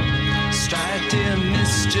 Strike, dear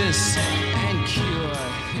mistress, and cure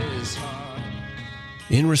his heart.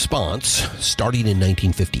 In response, starting in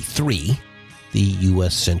 1953, the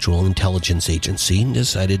U.S. Central Intelligence Agency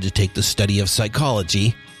decided to take the study of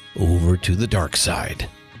psychology over to the dark side.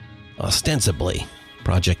 Ostensibly,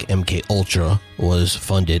 Project MKUltra was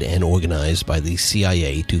funded and organized by the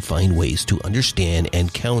CIA to find ways to understand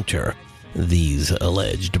and counter these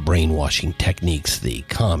alleged brainwashing techniques the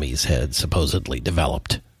commies had supposedly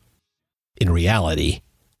developed. In reality,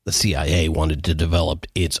 the CIA wanted to develop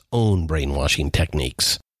its own brainwashing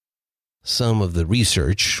techniques. Some of the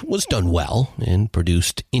research was done well and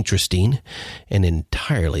produced interesting and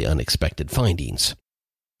entirely unexpected findings,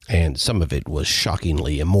 and some of it was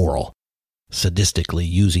shockingly immoral, sadistically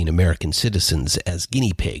using American citizens as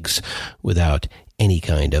guinea pigs without any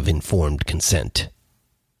kind of informed consent.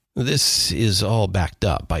 This is all backed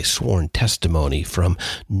up by sworn testimony from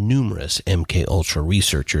numerous MKUltra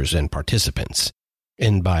researchers and participants,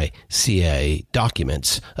 and by CIA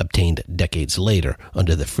documents obtained decades later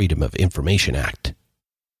under the Freedom of Information Act.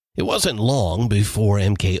 It wasn't long before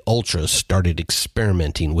MKUltra started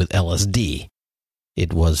experimenting with LSD.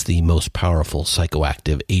 It was the most powerful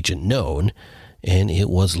psychoactive agent known, and it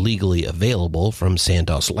was legally available from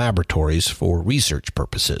Sandoz Laboratories for research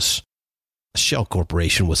purposes. A shell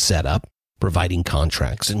corporation was set up, providing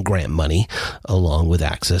contracts and grant money, along with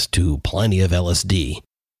access to plenty of LSD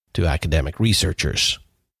to academic researchers.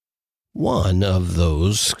 One of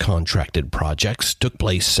those contracted projects took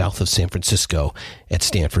place south of San Francisco at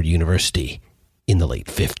Stanford University in the late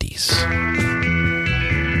 50s.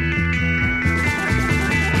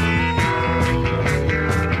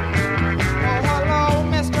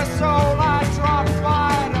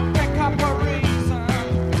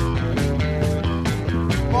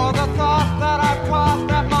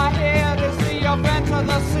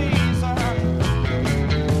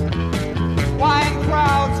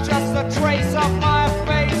 Trace of my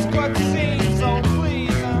face could seem so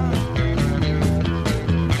pleasing.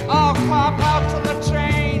 I'll cop out to the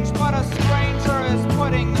change, but a stranger is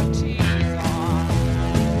putting the tease on.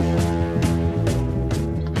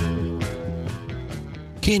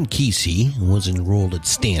 Ken Kesey was enrolled at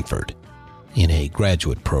Stanford in a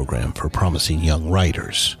graduate program for promising young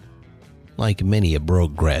writers. Like many a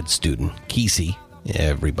broke grad student, Kesey,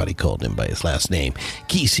 everybody called him by his last name,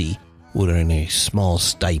 Kesey would earn a small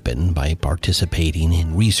stipend by participating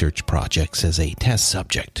in research projects as a test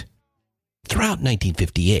subject. Throughout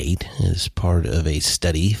 1958, as part of a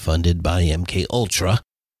study funded by MKUltra,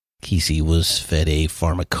 Kesey was fed a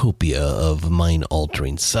pharmacopoeia of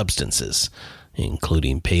mind-altering substances,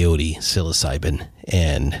 including peyote, psilocybin,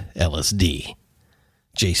 and LSD.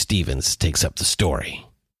 Jay Stevens takes up the story.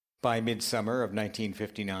 By midsummer of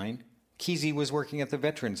 1959, Kesey was working at the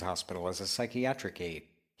Veterans Hospital as a psychiatric aide.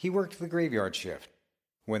 He worked the graveyard shift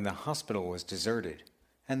when the hospital was deserted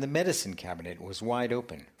and the medicine cabinet was wide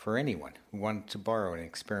open for anyone who wanted to borrow an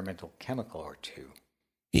experimental chemical or two.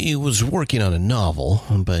 He was working on a novel,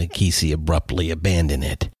 but Kesey abruptly abandoned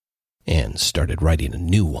it and started writing a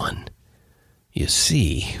new one. You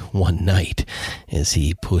see, one night, as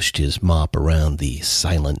he pushed his mop around the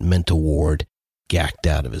silent mental ward, gacked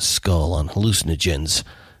out of his skull on hallucinogens,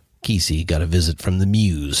 Kesey got a visit from the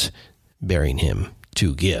Muse, bearing him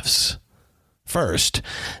 2 gifts. First,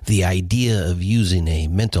 the idea of using a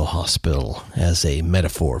mental hospital as a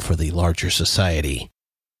metaphor for the larger society.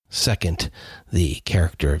 Second, the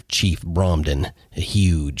character of Chief Bromden, a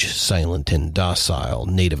huge, silent, and docile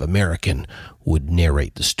Native American, would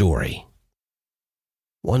narrate the story.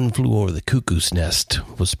 One Flew Over the Cuckoo's Nest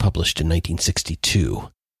was published in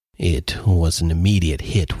 1962. It was an immediate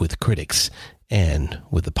hit with critics and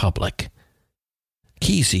with the public.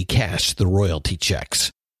 Kesey cashed the royalty checks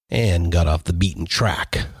and got off the beaten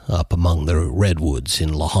track up among the redwoods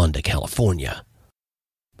in La Honda, California.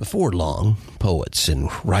 Before long, poets and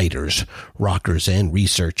writers, rockers and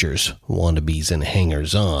researchers, wannabes and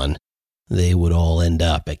hangers-on, they would all end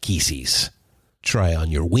up at Kesey's. Try on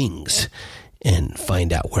your wings and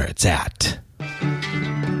find out where it's at.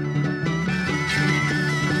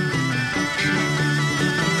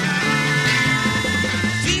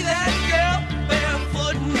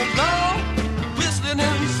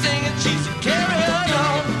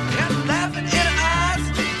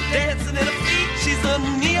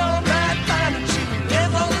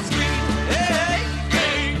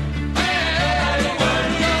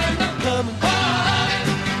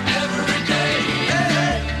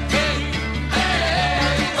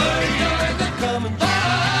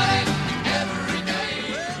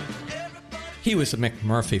 He was a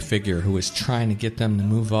McMurphy figure who was trying to get them to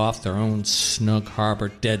move off their own snug harbor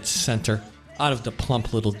dead center out of the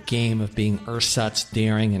plump little game of being ersatz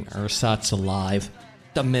daring and ersatz alive.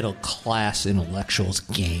 the middle-class intellectuals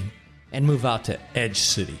game, and move out to Edge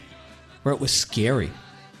City, where it was scary,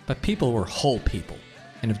 but people were whole people.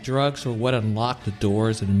 And if drugs were what unlocked the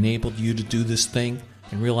doors and enabled you to do this thing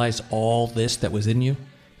and realize all this that was in you,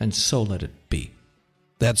 then so let it be.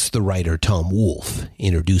 That's the writer Tom Wolfe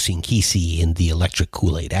introducing Kesey in The Electric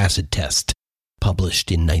Kool-Aid Acid Test,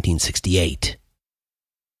 published in 1968.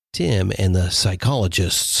 Tim and the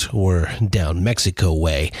psychologists were down Mexico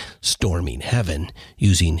way, storming heaven,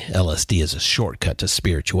 using LSD as a shortcut to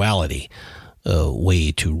spirituality, a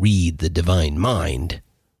way to read the divine mind.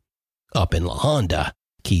 Up in La Honda,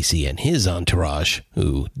 Kesey and his entourage,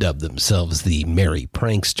 who dubbed themselves the Merry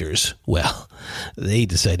Pranksters, well, they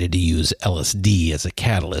decided to use LSD as a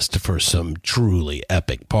catalyst for some truly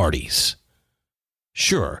epic parties.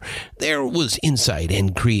 Sure, there was insight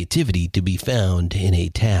and creativity to be found in a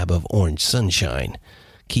tab of Orange Sunshine.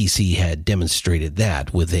 Kesey had demonstrated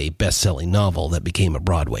that with a best-selling novel that became a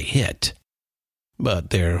Broadway hit.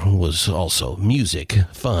 But there was also music,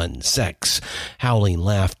 fun, sex, howling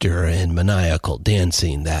laughter, and maniacal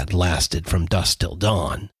dancing that lasted from dusk till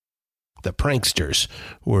dawn. The pranksters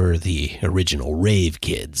were the original rave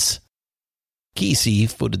kids. Kesey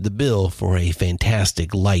footed the bill for a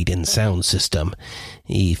fantastic light and sound system.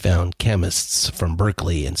 He found chemists from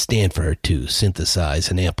Berkeley and Stanford to synthesize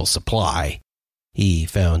an ample supply. He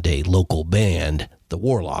found a local band, the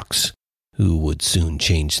Warlocks, who would soon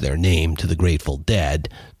change their name to the Grateful Dead,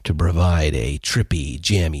 to provide a trippy,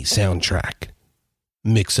 jammy soundtrack.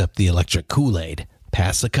 Mix up the electric Kool-Aid,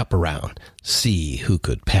 pass the cup around, see who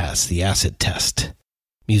could pass the acid test.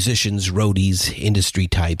 Musicians, roadies, industry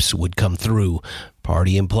types would come through,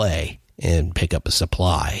 party and play, and pick up a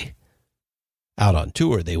supply. Out on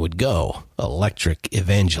tour they would go, electric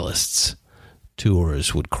evangelists.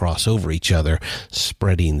 Tours would cross over each other,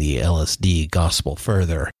 spreading the LSD gospel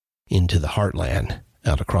further into the heartland,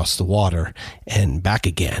 out across the water, and back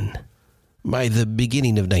again. By the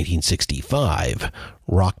beginning of 1965,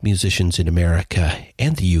 rock musicians in America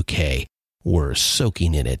and the UK were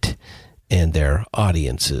soaking in it, and their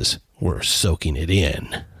audiences were soaking it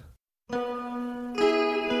in.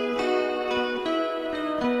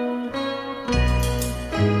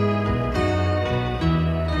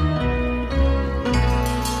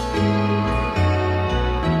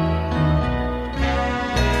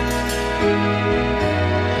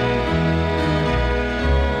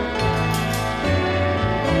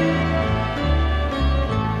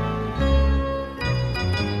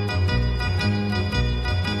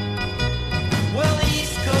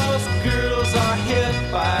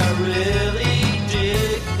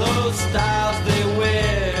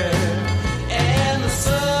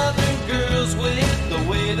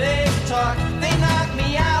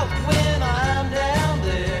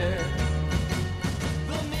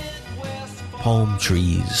 Palm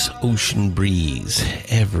trees, ocean breeze,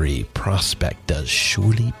 every prospect does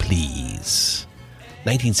surely please.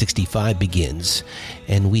 1965 begins,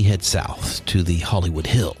 and we head south to the Hollywood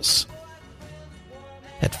Hills.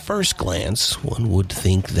 At first glance, one would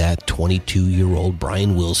think that 22-year-old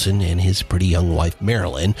Brian Wilson and his pretty young wife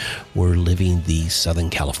Marilyn were living the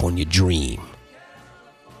Southern California dream.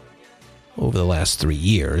 Over the last 3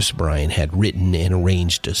 years, Brian had written and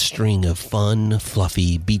arranged a string of fun,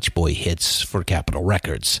 fluffy Beach Boy hits for Capitol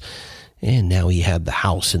Records, and now he had the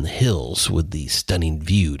house in the hills with the stunning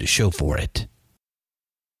view to show for it.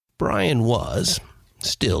 Brian was,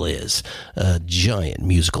 still is, a giant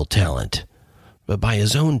musical talent, but by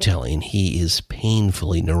his own telling, he is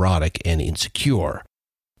painfully neurotic and insecure,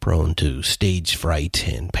 prone to stage fright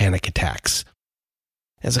and panic attacks.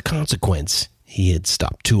 As a consequence, he had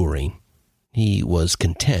stopped touring. He was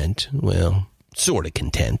content, well, sort of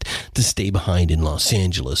content, to stay behind in Los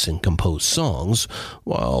Angeles and compose songs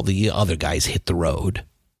while the other guys hit the road.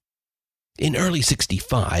 In early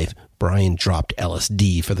 '65, Brian dropped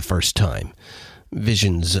LSD for the first time.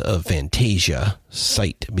 Visions of Fantasia,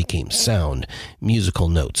 sight became sound, musical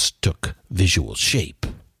notes took visual shape.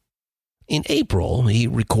 In April, he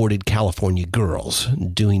recorded California Girls,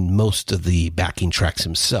 doing most of the backing tracks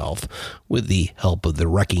himself, with the help of the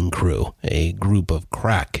Wrecking Crew, a group of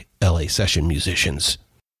crack LA session musicians.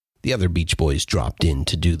 The other Beach Boys dropped in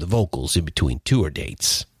to do the vocals in between tour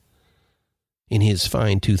dates. In his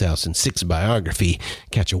fine 2006 biography,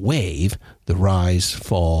 Catch a Wave, The Rise,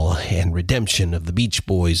 Fall, and Redemption of the Beach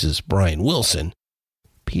Boys as Brian Wilson,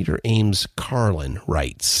 Peter Ames Carlin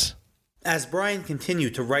writes, As Brian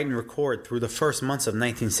continued to write and record through the first months of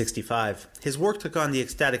 1965, his work took on the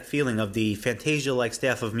ecstatic feeling of the Fantasia-like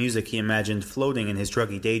staff of music he imagined floating in his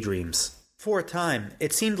druggy daydreams. For a time,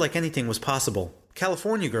 it seemed like anything was possible.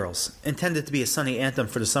 California Girls, intended to be a sunny anthem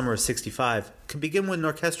for the summer of '65, can begin with an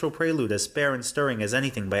orchestral prelude as spare and stirring as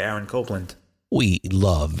anything by Aaron Copland. We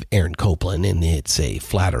love Aaron Copland, and it's a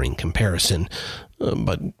flattering comparison,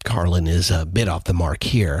 but Carlin is a bit off the mark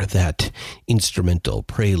here. That instrumental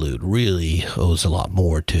prelude really owes a lot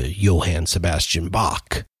more to Johann Sebastian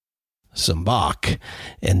Bach. Some Bach,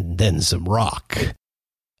 and then some rock.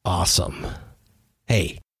 Awesome.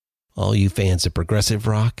 Hey, all you fans of progressive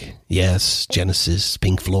rock, yes, Genesis,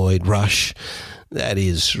 Pink Floyd, Rush, that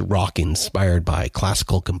is rock inspired by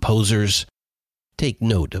classical composers, take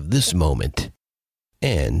note of this moment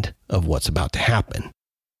and of what's about to happen.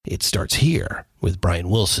 It starts here with Brian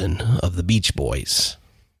Wilson of the Beach Boys.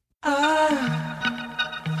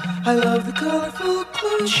 I love the colorful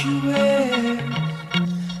clothes she wears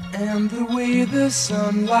and the way the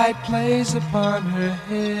sunlight plays upon her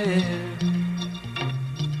hair.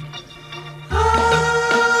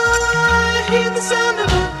 I hear the sound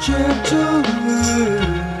of a gentle word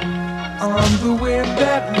on the wind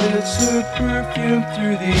that lifts her perfume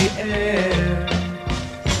through the air.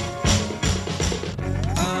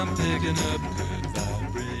 I'm picking up good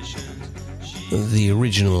vibrations. The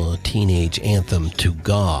original teenage anthem to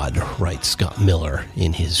God, writes Scott Miller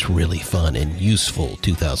in his really fun and useful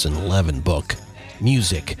 2011 book,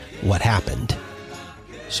 Music, What Happened?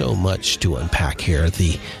 So much to unpack here.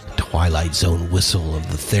 The Twilight Zone whistle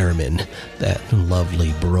of the theremin, that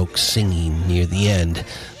lovely Baroque singing near the end,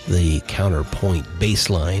 the counterpoint bass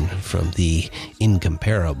line from the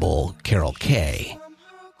incomparable Carol Kaye,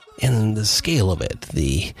 and the scale of it,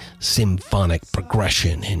 the symphonic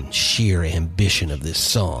progression and sheer ambition of this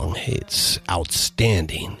song. It's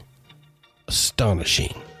outstanding,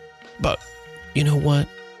 astonishing. But you know what?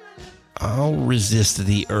 I'll resist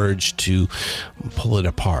the urge to pull it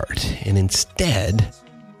apart, and instead,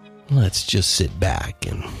 let's just sit back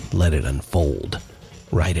and let it unfold.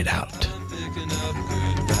 Write it out. Picking up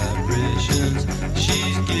good vibrations.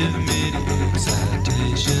 She's giving me the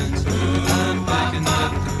excitations. I'm picking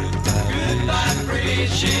up good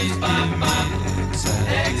vibrations. She's giving me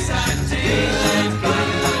the excitations.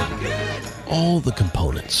 All the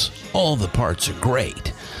components, all the parts are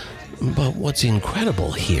great. But what's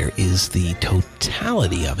incredible here is the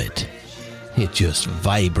totality of it. It just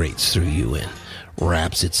vibrates through you and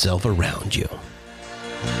wraps itself around you.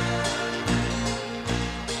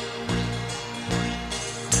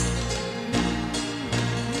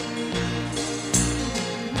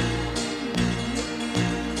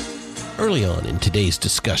 Early on in today's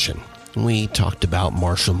discussion, we talked about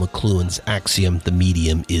Marshall McLuhan's axiom, the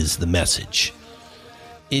medium is the message.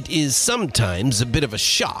 It is sometimes a bit of a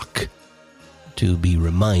shock to be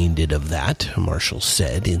reminded of that, Marshall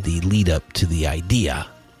said in the lead-up to the idea.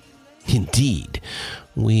 Indeed,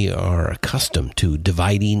 we are accustomed to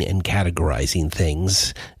dividing and categorizing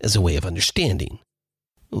things as a way of understanding.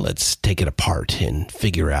 Let's take it apart and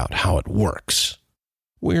figure out how it works.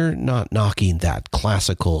 We're not knocking that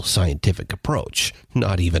classical scientific approach,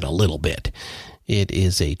 not even a little bit. It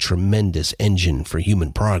is a tremendous engine for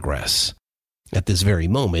human progress. At this very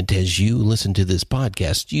moment, as you listen to this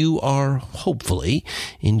podcast, you are hopefully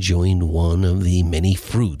enjoying one of the many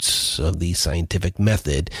fruits of the scientific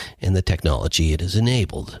method and the technology it has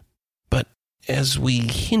enabled. But as we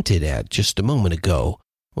hinted at just a moment ago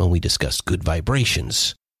when we discussed good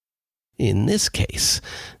vibrations, in this case,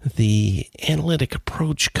 the analytic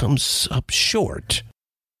approach comes up short.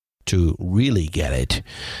 To really get it,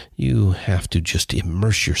 you have to just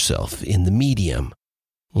immerse yourself in the medium.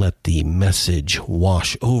 Let the message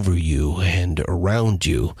wash over you and around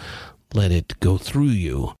you. Let it go through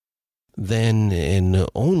you. Then and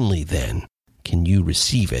only then can you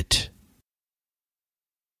receive it.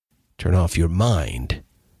 Turn off your mind,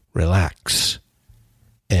 relax,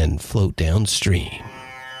 and float downstream.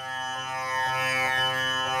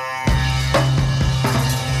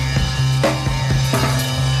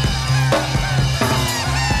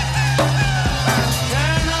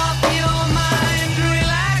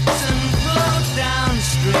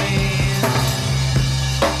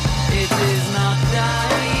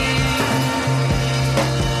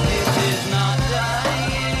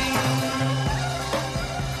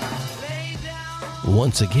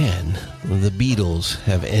 Once again, the Beatles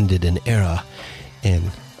have ended an era and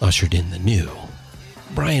ushered in the new.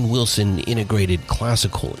 Brian Wilson integrated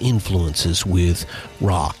classical influences with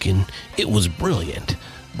rock, and it was brilliant.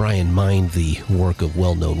 Brian mined the work of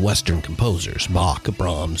well-known Western composers, Bach,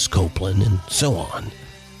 Brahms, Copland, and so on.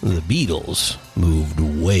 The Beatles moved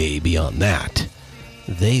way beyond that.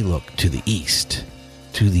 They looked to the east,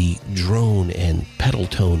 to the drone and pedal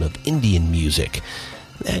tone of Indian music,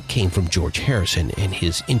 That came from George Harrison and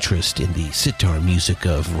his interest in the sitar music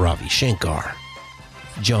of Ravi Shankar.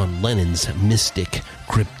 John Lennon's mystic,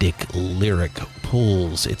 cryptic lyric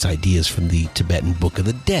pulls its ideas from the Tibetan Book of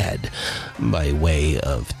the Dead by way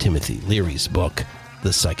of Timothy Leary's book, The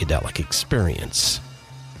Psychedelic Experience.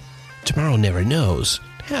 Tomorrow Never Knows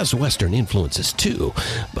has Western influences too,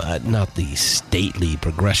 but not the stately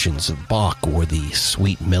progressions of Bach or the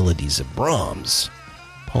sweet melodies of Brahms.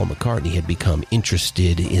 Paul McCartney had become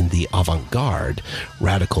interested in the avant-garde,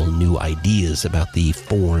 radical new ideas about the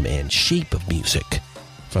form and shape of music,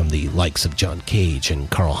 from the likes of John Cage and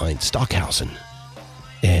Karlheinz Stockhausen.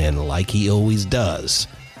 And like he always does,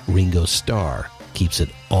 Ringo Starr keeps it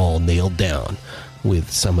all nailed down with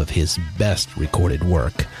some of his best recorded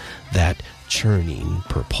work, that churning,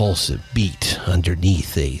 propulsive beat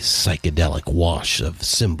underneath a psychedelic wash of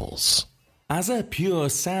cymbals. As a pure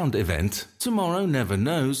sound event, Tomorrow Never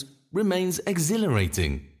Knows remains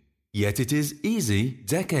exhilarating. Yet it is easy,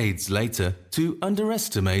 decades later, to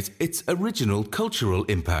underestimate its original cultural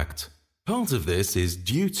impact. Part of this is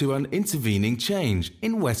due to an intervening change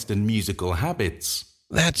in Western musical habits.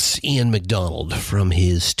 That's Ian MacDonald from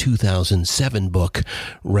his 2007 book,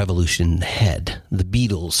 Revolution Head, The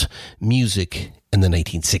Beatles, Music in the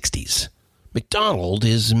 1960s. MacDonald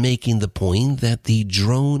is making the point that the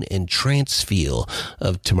drone and trance feel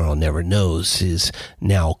of Tomorrow Never Knows is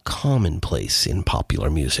now commonplace in popular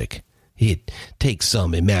music. It takes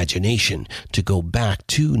some imagination to go back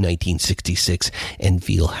to 1966 and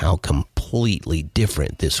feel how completely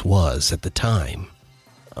different this was at the time.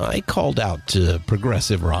 I called out to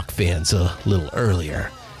progressive rock fans a little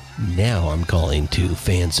earlier. Now I'm calling to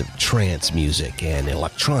fans of trance music and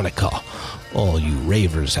electronica, all you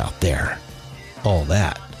ravers out there. All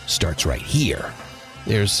that starts right here.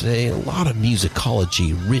 There's a lot of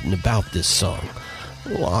musicology written about this song,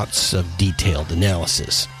 lots of detailed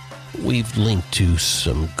analysis. We've linked to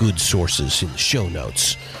some good sources in the show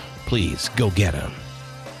notes. Please go get them.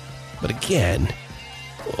 But again,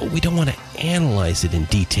 we don't want to analyze it in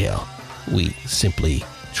detail. We simply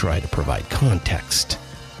try to provide context.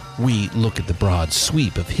 We look at the broad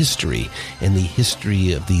sweep of history and the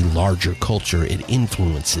history of the larger culture it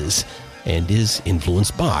influences and is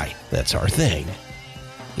influenced by. That's our thing.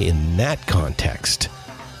 In that context,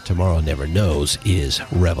 Tomorrow Never Knows is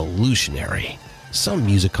revolutionary. Some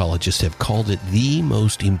musicologists have called it the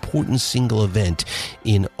most important single event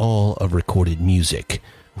in all of recorded music.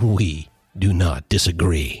 We do not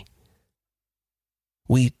disagree.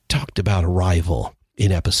 We talked about arrival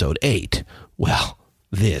in episode 8. Well,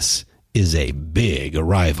 this is a big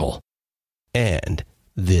arrival. And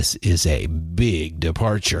this is a big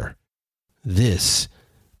departure. This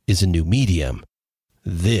is a new medium.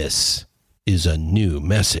 This is a new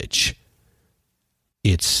message.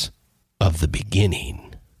 It's of the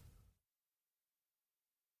beginning.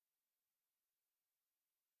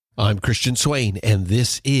 I'm Christian Swain, and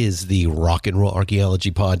this is the Rock and Roll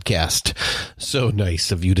Archaeology Podcast. So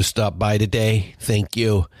nice of you to stop by today. Thank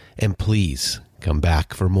you. And please come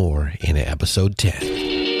back for more in episode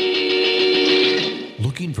 10.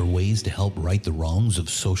 Looking for ways to help right the wrongs of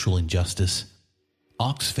social injustice?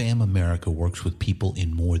 Oxfam America works with people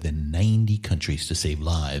in more than 90 countries to save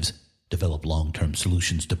lives, develop long-term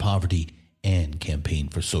solutions to poverty, and campaign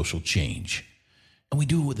for social change. And we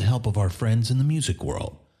do it with the help of our friends in the music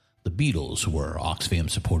world. The Beatles were Oxfam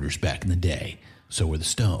supporters back in the day, so were the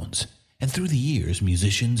Stones. And through the years,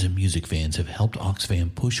 musicians and music fans have helped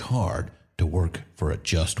Oxfam push hard to work for a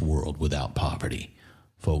just world without poverty.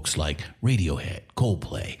 Folks like Radiohead,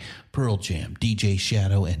 Coldplay, Pearl Jam, DJ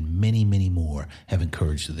Shadow, and many, many more have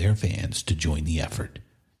encouraged their fans to join the effort.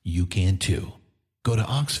 You can too. Go to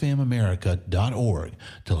oxfamamerica.org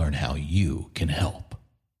to learn how you can help.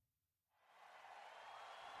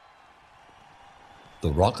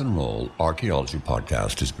 The Rock and Roll Archaeology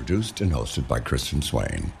Podcast is produced and hosted by Christian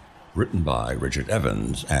Swain. Written by Richard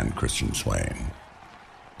Evans and Christian Swain.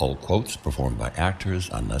 All quotes performed by actors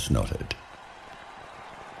unless noted.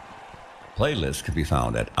 Playlists can be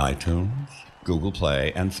found at iTunes, Google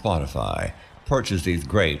Play, and Spotify. Purchase these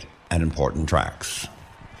great and important tracks.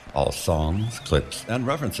 All songs, clips, and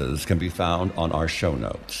references can be found on our show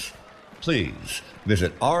notes. Please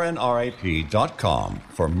visit rnrap.com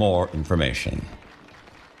for more information.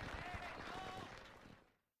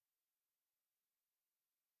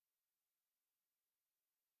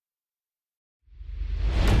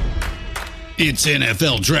 It's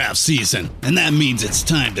NFL draft season, and that means it's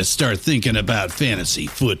time to start thinking about fantasy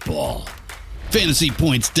football.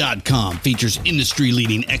 FantasyPoints.com features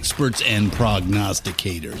industry-leading experts and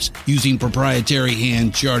prognosticators using proprietary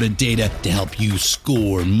hand-charted data to help you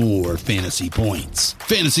score more fantasy points.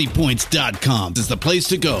 FantasyPoints.com is the place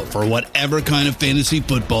to go for whatever kind of fantasy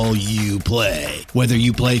football you play. Whether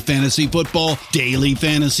you play fantasy football, daily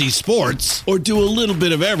fantasy sports, or do a little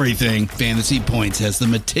bit of everything, Fantasy Points has the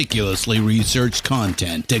meticulously researched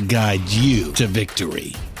content to guide you to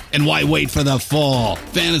victory. And why wait for the fall?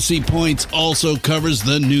 Fantasy Points also covers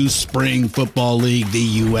the new spring football league,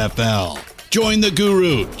 the UFL. Join the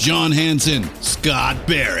guru, John Hansen, Scott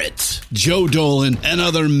Barrett, Joe Dolan, and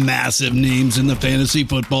other massive names in the fantasy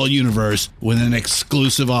football universe with an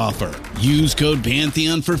exclusive offer. Use code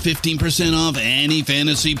Pantheon for 15% off any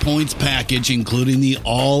Fantasy Points package, including the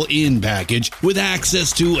all-in package, with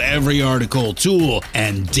access to every article, tool,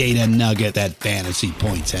 and data nugget that Fantasy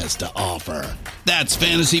Points has to offer. That's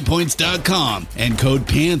FantasyPoints.com and code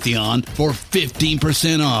Pantheon for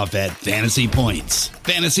 15% off at Fantasy Points.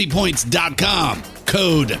 FantasyPoints.com,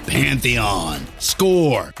 code Pantheon.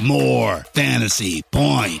 Score more fantasy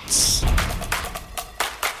points.